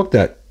only one I looked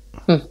at.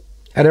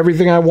 Had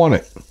everything I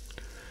wanted.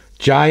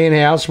 Giant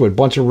house with a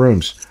bunch of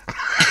rooms.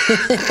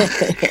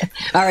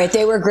 All right,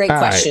 they were great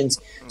questions.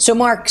 Right. So,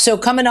 Mark,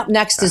 coming up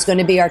next is going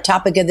to be our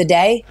topic of the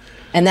day,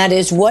 and that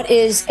is, what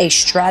is a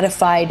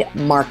stratified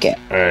market?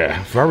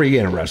 Very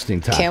interesting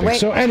topic. Can't wait.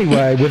 So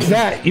anyway, with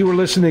that, you were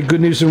listening to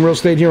Good News in Real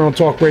Estate here on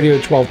Talk Radio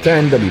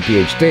 1210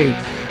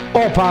 WPHT.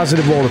 All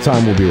positive all the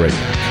time. We'll be right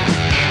back.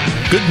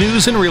 Good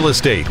News in Real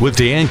Estate with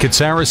Deanne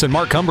Katsaris and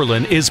Mark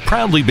Cumberland is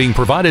proudly being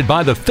provided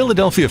by the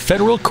Philadelphia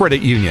Federal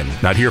Credit Union.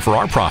 Not here for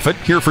our profit,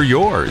 here for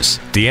yours.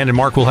 Deanne and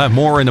Mark will have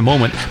more in a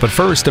moment, but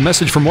first, a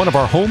message from one of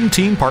our home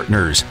team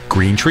partners,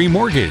 Green Tree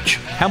Mortgage.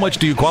 How much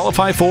do you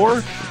qualify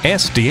for?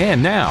 Ask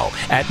Deanne now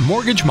at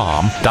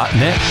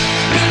mortgagemom.net.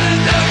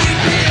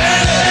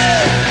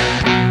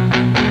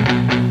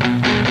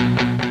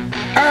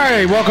 All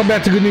right, welcome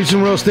back to Good News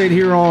in Real Estate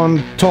here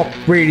on Talk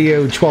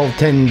Radio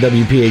 1210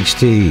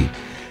 WPHT.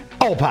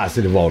 All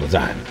positive all the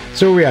time.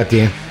 So where we at,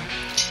 Dan?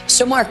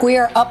 So, Mark, we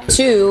are up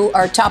to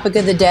our topic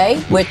of the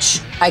day,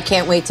 which I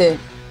can't wait to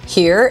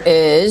hear,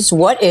 is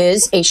what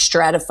is a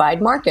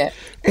stratified market?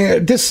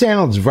 This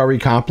sounds very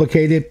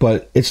complicated,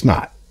 but it's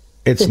not.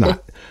 It's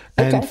not.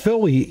 Okay. And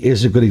Philly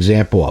is a good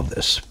example of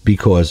this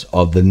because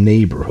of the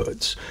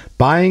neighborhoods.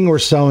 Buying or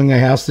selling a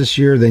house this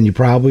year, then you're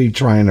probably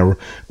trying to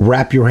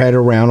wrap your head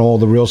around all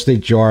the real estate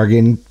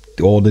jargon,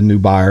 all the new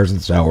buyers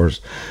and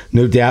sellers.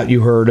 No doubt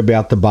you heard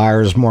about the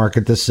buyer's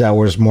market, the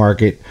seller's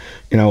market.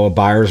 A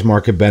buyer's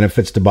market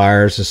benefits the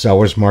buyers, the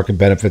seller's market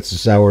benefits the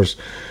sellers.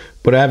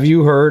 But have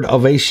you heard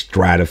of a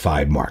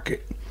stratified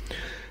market?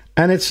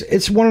 And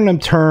it's one of them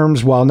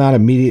terms, while not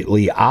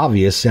immediately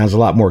obvious, sounds a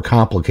lot more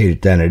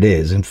complicated than it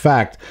is. In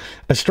fact,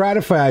 a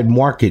stratified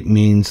market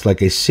means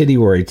like a city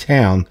or a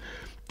town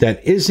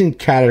that isn't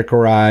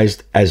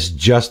categorized as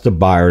just a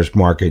buyer's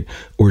market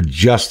or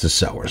just a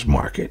seller's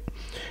market.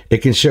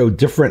 It can show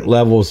different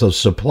levels of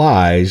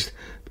supplies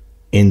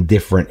in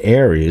different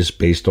areas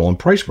based on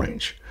price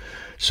range.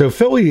 So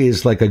Philly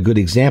is like a good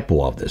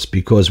example of this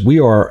because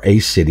we are a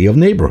city of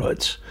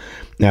neighborhoods.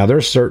 Now, there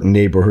are certain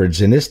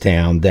neighborhoods in this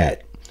town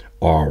that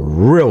are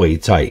really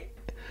tight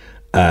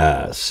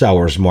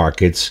sellers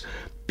markets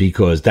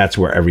because that's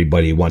where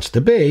everybody wants to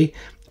be.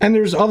 And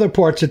there's other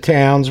parts of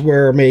towns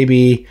where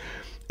maybe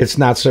it's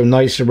not so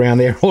nice around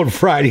there on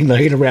Friday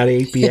night around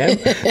 8 p.m.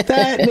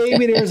 that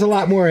maybe there's a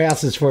lot more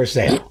houses for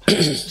sale.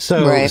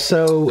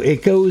 So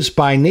it goes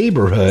by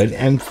neighborhood,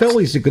 and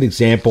Philly's a good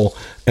example,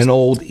 an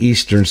old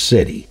eastern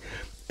city.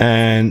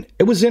 And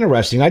it was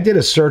interesting. I did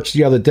a search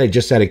the other day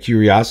just out of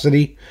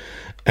curiosity,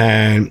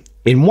 and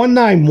in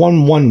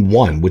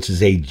 19111, which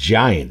is a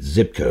giant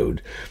zip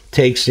code,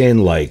 takes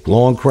in like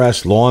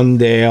Longcrest,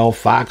 Lawndale,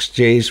 Fox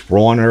Chase,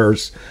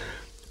 Rawnhurst,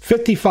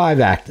 55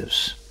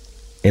 actives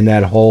in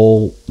that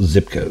whole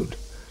zip code.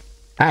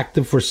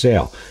 Active for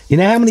sale. You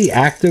know how many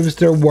actives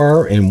there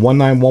were in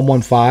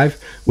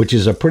 19115, which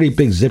is a pretty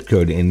big zip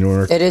code in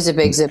North? It is a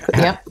big zip code,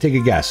 yep. Take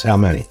a guess. How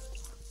many?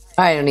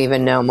 I don't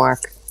even know,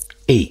 Mark.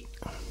 8.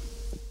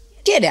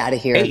 Get out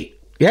of here. 8.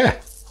 Yeah.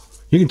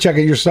 You can check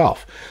it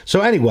yourself.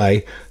 So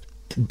anyway,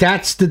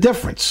 that's the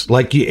difference.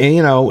 Like,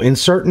 you know, in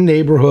certain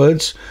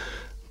neighborhoods,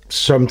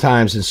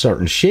 sometimes in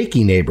certain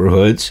shaky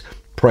neighborhoods,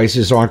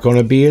 prices aren't going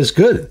to be as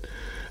good.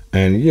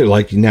 And you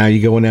like now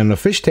you go in down to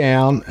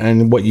Fishtown,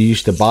 and what you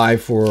used to buy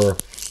for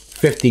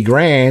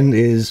 $50,000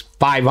 is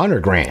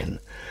 $500,000.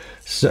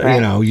 So right.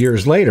 You know,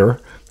 years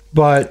later.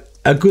 But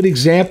a good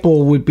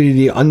example would be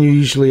the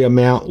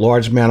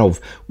large amount of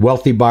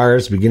wealthy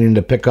buyers beginning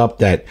to pick up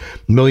that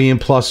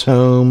million-plus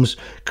homes,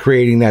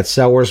 creating that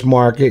seller's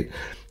market.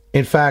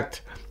 In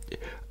fact,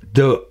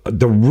 the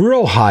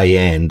real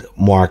high-end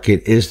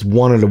market is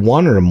one of the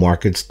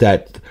markets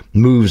that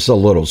moves a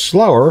little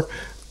slower.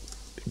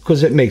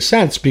 Because it makes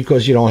sense,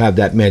 because you don't have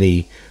that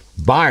many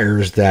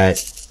buyers that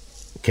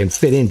can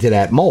fit into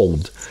that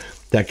mold,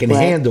 that can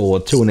handle a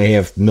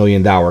 $2.5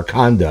 million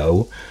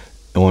condo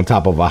on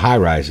top of a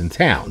high-rise in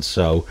town.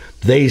 So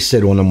they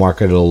sit on the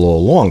market a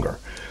little longer.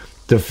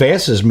 The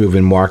fastest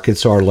moving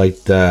markets are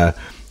like the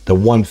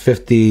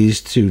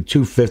 150s to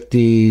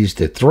 250s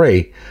to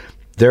 3.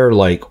 They're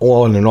like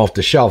on and off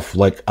the shelf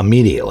like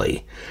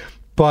immediately.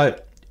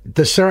 But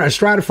the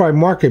stratified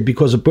market,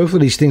 because of both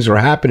of these things are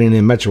happening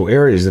in metro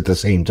areas at the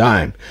same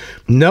time,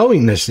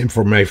 knowing this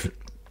information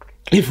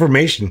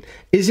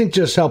isn't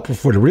just helpful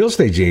for the real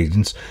estate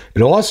agents.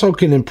 It also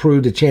can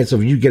improve the chance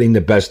of you getting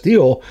the best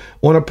deal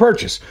on a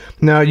purchase.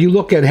 Now, you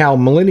look at how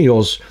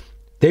millennials,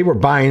 they were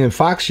buying in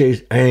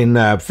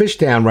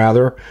Fishtown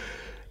rather,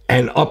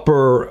 and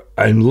upper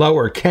and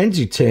lower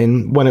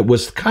Kensington when it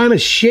was kind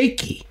of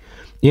shaky.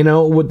 You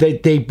know,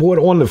 they bought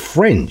on the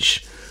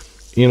fringe,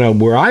 you know,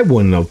 where I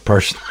wouldn't have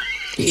personally.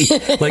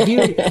 Like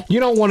you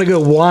don't want to go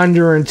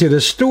wandering to the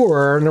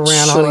store and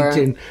around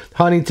Sure.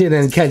 Huntington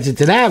and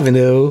Kensington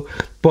Avenue,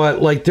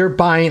 but like they're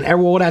buying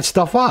all that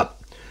stuff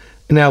up.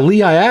 Now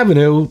Lehigh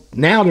Avenue,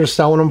 now they're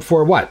selling them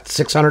for what,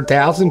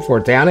 $600,000 for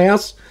a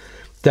townhouse?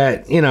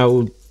 That, you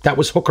know, that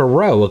was Hooker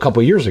Row a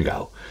couple of years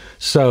ago.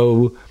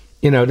 So,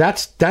 you know,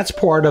 that's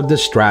part of the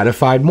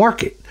stratified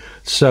market.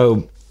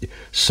 So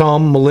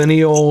some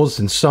millennials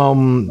and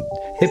some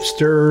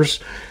hipsters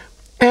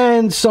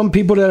and some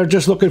people that are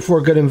just looking for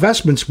good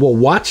investments will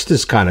watch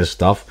this kind of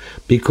stuff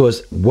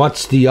because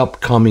what's the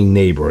upcoming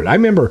neighborhood? I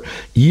remember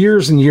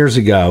years and years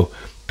ago,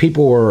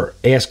 people were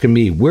asking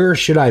me, where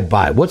should I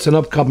buy? What's an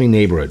upcoming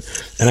neighborhood?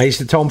 And I used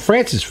to tell them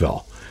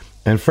Francisville.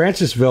 And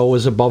Francisville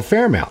was above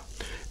Fairmount.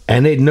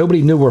 And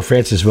nobody knew where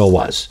Francisville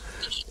was.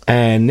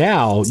 And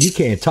now you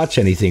can't touch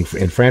anything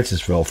in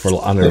Francisville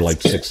for under like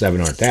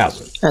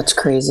 $600,000-$700,000. That's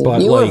crazy.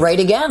 But you like, were right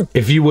again.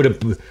 If you would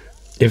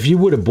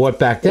have bought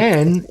back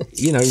then,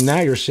 you know,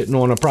 now you're sitting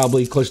on a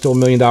probably close to $1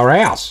 million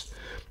house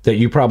that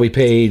you probably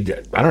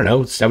paid, I don't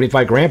know,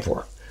 $75,000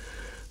 for.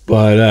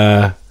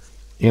 But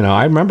you know,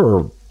 I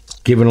remember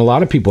giving a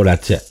lot of people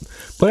that tip.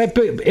 But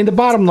in the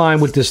bottom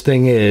line with this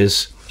thing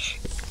is,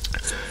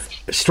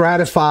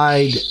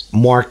 stratified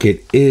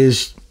market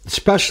is,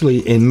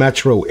 especially in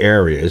metro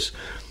areas,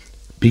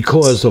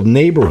 because of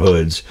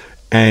neighborhoods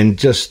and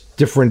just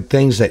different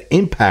things that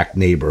impact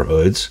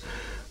neighborhoods,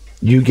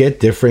 you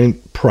get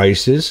different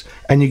prices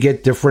and you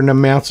get different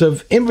amounts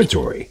of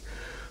inventory.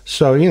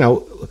 So, you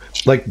know,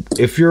 like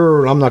if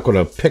I'm not going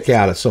to pick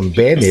out some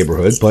bad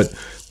neighborhood, but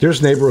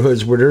there's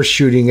neighborhoods where they're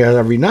shooting at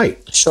every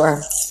night.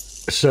 Sure.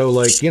 So,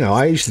 like, you know,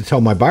 I used to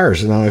tell my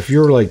buyers, now if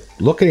you're like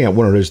looking at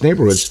one of those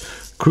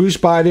neighborhoods, cruise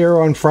by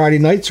there on Friday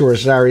nights or a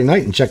Saturday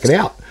night and check it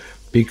out,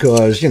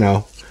 because, you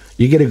know,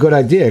 you get a good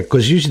idea,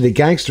 because usually the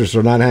gangsters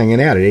are not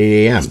hanging out at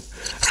 8 a.m.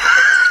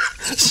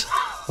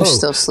 They're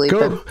still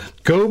sleeping.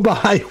 Go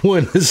by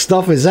when this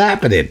stuff is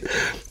happening.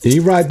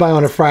 You ride by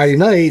on a Friday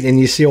night and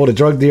you see all the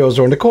drug deals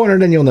on the corner,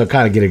 then you'll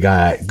kind of get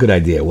a good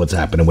idea what's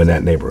happening in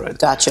that neighborhood.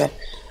 Gotcha.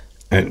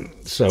 And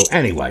so,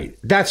 anyway,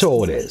 that's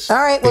all it is. All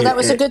right. Well, that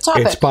was a good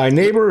topic. It's by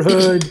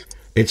neighborhood.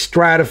 It's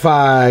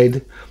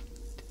stratified.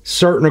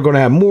 Certain are going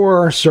to have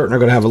more. Certain are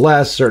going to have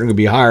less. Certain are going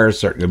to be higher.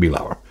 Certain are going to be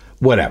lower.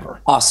 Whatever.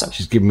 Awesome.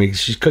 She's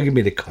cooking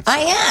me the cuts. I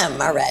am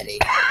already.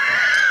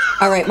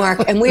 All right,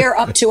 Mark. And we are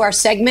up to our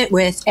segment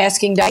with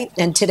Asking Diane.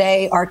 And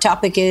today our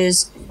topic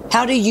is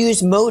how to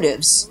use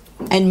motives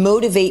and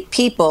motivate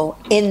people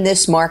in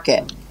this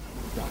market.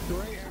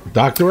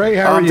 Dr. Ray,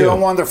 how are you? I'm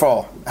doing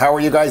wonderful. How are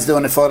you guys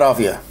doing in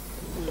Philadelphia?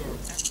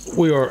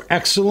 We are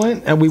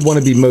excellent, and we want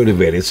to be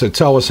motivated. So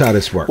tell us how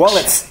this works. Well,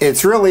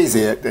 it's real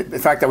easy. In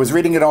fact, I was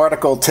reading an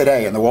article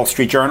today in the Wall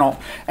Street Journal,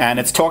 and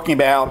it's talking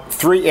about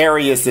 3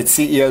 areas that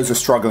CEOs are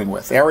struggling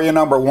with. Area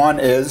number 1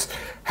 is,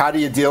 how do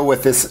you deal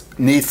with this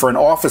need for an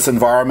office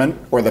environment,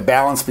 or the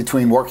balance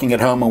between working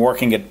at home and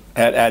working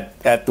at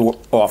the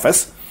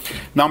office?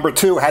 Number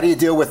 2, how do you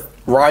deal with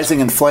rising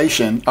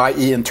inflation,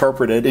 i.e.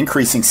 interpreted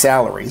increasing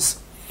salaries?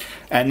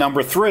 And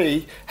number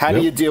 3, how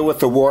do you deal with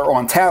the war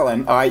on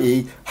talent,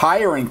 i.e.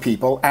 hiring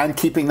people and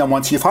keeping them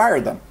once you've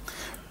hired them?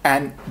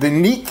 And the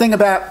neat thing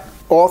about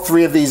all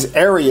 3 of these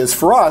areas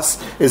for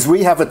us is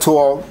we have a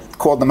tool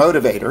called the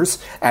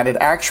Motivators, and it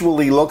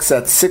actually looks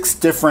at 6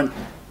 different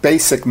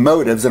basic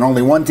motives, and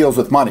only one deals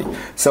with money.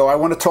 So I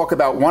want to talk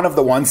about one of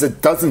the ones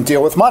that doesn't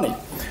deal with money,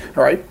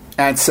 all right?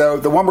 And so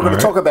the one we're going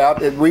to talk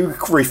about, we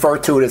refer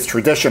to it as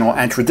traditional.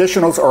 And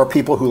traditionals are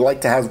people who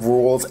like to have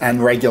rules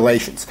and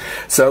regulations.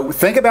 So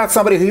think about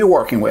somebody who you're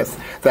working with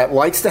that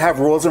likes to have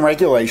rules and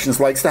regulations,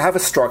 likes to have a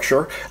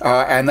structure,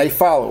 and they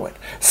follow it.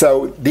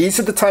 So these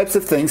are the types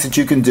of things that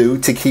you can do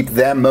to keep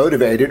them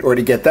motivated, or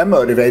to get them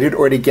motivated,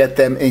 or to get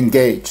them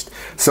engaged.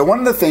 So one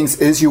of the things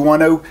is you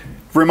want to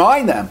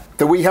remind them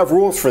that we have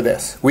rules for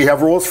this, we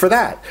have rules for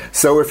that.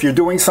 So if you're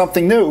doing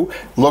something new,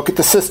 look at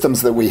the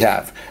systems that we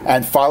have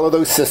and follow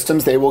those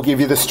systems. They will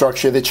give you the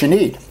structure that you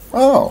need.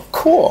 Oh,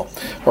 cool.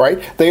 All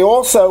right. They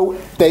also,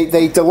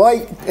 they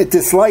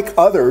dislike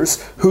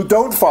others who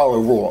don't follow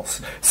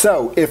rules.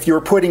 So if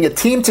you're putting a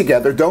team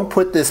together, don't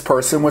put this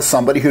person with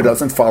somebody who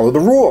doesn't follow the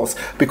rules,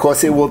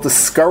 because it will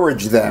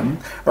discourage them,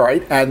 all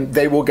right? And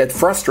they will get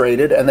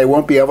frustrated and they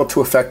won't be able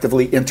to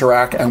effectively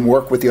interact and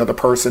work with the other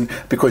person,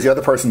 because the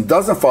other person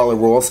doesn't follow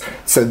rules.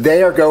 So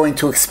they are going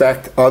to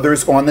expect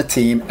others on the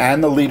team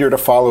and the leader to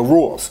follow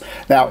rules.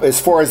 Now, as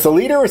far as the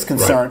leader is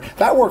concerned,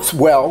 that works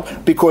well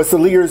because the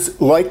leaders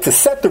like to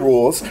set the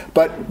rules,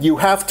 but you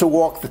have to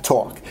walk the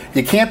talk.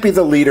 You can't be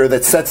the leader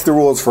that sets the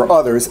rules for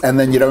others and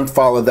then you don't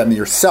follow them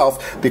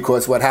yourself,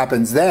 because what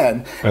happens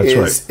then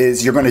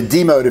is you're going to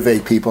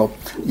demotivate people,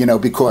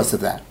 because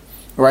of that.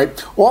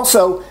 Right?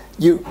 Also,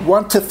 you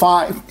want to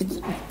find,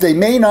 they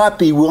may not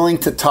be willing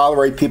to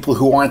tolerate people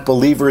who aren't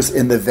believers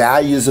in the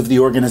values of the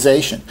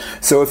organization.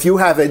 So if you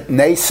have a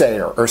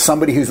naysayer or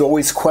somebody who's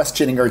always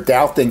questioning or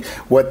doubting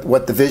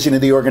what the vision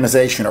of the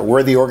organization or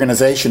where the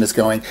organization is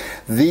going,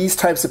 these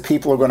types of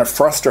people are going to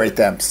frustrate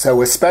them.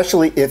 So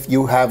especially if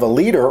you have a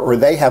leader or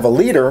they have a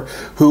leader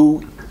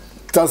who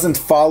doesn't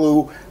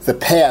follow the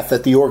path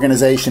that the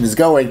organization is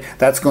going,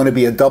 that's going to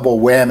be a double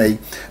whammy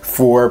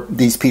for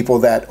these people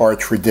that are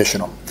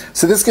traditional.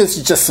 So this gives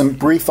you just some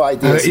brief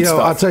ideas.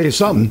 I'll tell you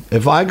something.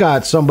 If I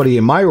got somebody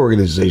in my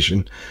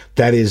organization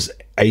that is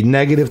a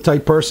negative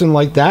type person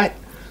like that,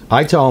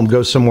 I tell them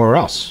go somewhere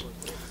else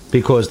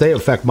because they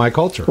affect my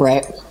culture.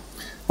 Right.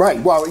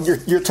 Right. Well,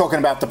 you're talking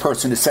about the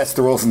person who sets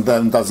the rules and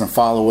then doesn't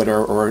follow it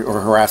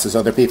or harasses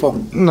other people?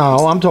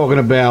 No, I'm talking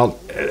about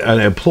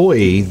an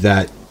employee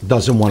that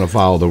doesn't want to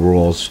follow the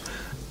rules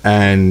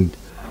and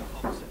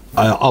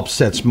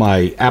upsets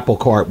my apple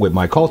cart with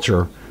my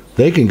culture.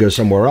 They can go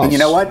somewhere else. And you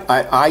know what?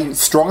 I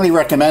strongly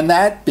recommend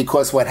that,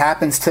 because what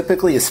happens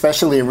typically,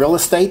 especially in real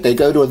estate, they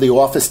go to the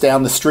office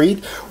down the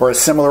street or a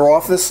similar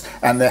office,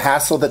 and the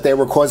hassle that they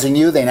were causing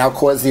you, they now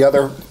cause the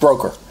other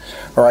broker.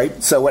 All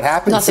right. So what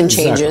happens? Nothing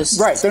changes.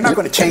 Right. They're not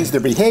going to change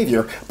their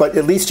behavior, but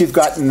at least you've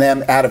gotten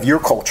them out of your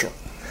culture.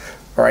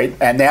 All right.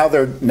 And now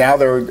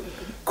they're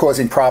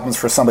causing problems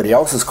for somebody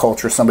else's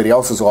culture, somebody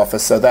else's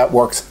office. So that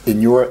works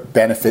in your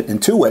benefit in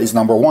two ways.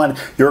 Number one,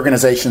 your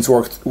organizations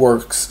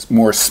works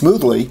more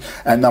smoothly,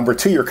 and number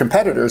two, your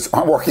competitors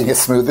aren't working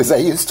as smooth as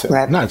they used to.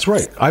 Right. No, that's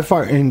right. I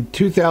fired in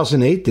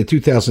 2008 to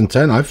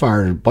 2010. I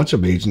fired a bunch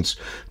of agents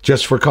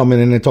just for coming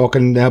in and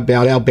talking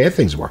about how bad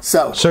things were.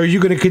 So are you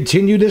going to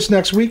continue this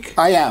next week?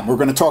 I am. We're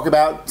going to talk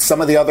about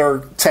some of the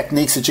other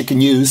techniques that you can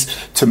use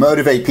to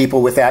motivate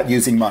people without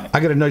using money. I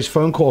got a nice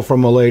phone call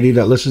from a lady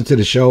that listens to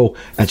the show,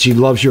 and she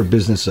loves your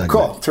business segment.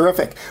 Cool.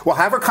 Terrific. Well,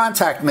 have her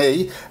contact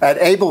me at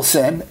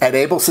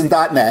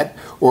abelson@abelson.net,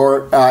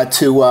 or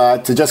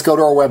to just go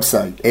to our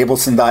website,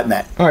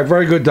 abelson.net. All right.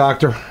 Very good,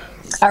 Doctor.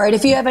 All right.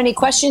 If you have any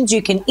questions,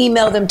 you can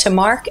email them to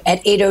Mark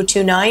at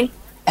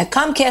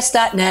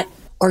 8029@comcast.net,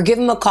 or give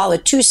him a call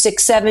at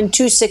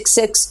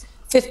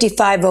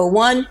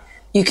 267-266-5501.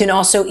 You can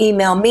also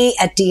email me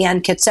at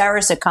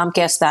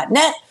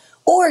deannekatsaris@comcast.net,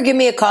 or give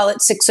me a call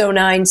at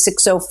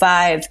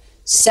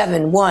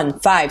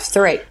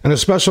 609-605-7153. And a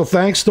special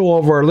thanks to all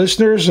of our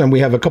listeners. And we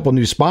have a couple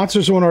new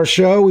sponsors on our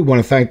show. We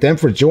want to thank them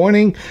for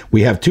joining.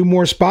 We have 2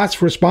 more spots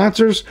for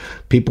sponsors.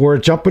 People are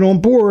jumping on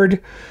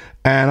board.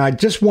 And I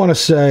just want to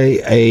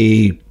say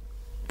a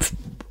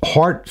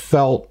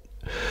heartfelt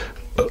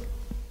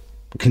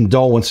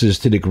condolences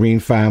to the Green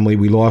family.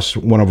 We lost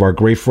one of our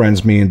great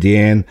friends, me and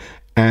Deanne,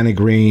 Anna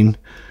Green.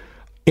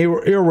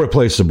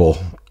 Irreplaceable.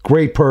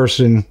 Great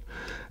person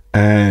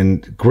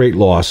and great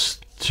loss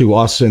to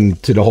us and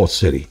to the whole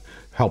city.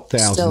 Helped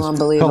thousands. Still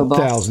unbelievable.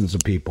 Helped thousands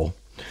of people.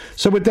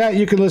 So with that,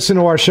 you can listen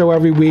to our show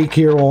every week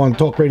here on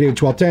Talk Radio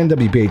 1210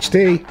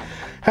 WPHT.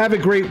 Have a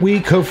great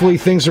week. Hopefully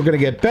things are going to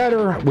get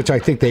better, which I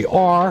think they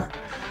are.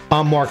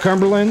 I'm Mark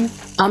Cumberland.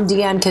 I'm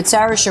Deanne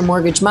Katsaris, your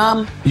mortgage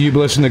mom. You've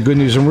listened to Good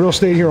News in Real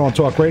Estate here on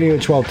Talk Radio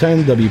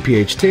 1210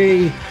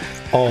 WPHT.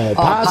 All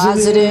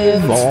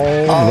positive all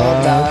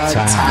the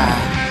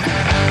time.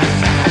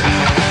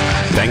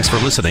 Thanks for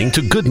listening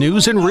to Good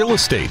News in Real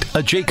Estate,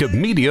 a Jacob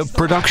Media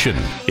production.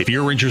 If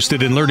you're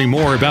interested in learning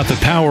more about the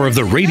power of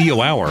the radio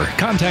hour,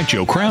 contact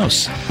Joe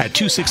Kraus at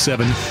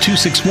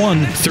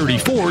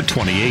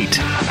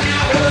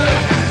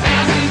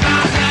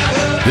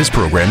 267-261-3428. This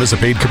program is a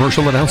paid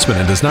commercial announcement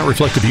and does not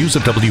reflect the views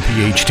of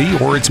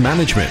WPHT or its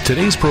management.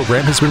 Today's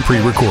program has been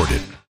pre-recorded.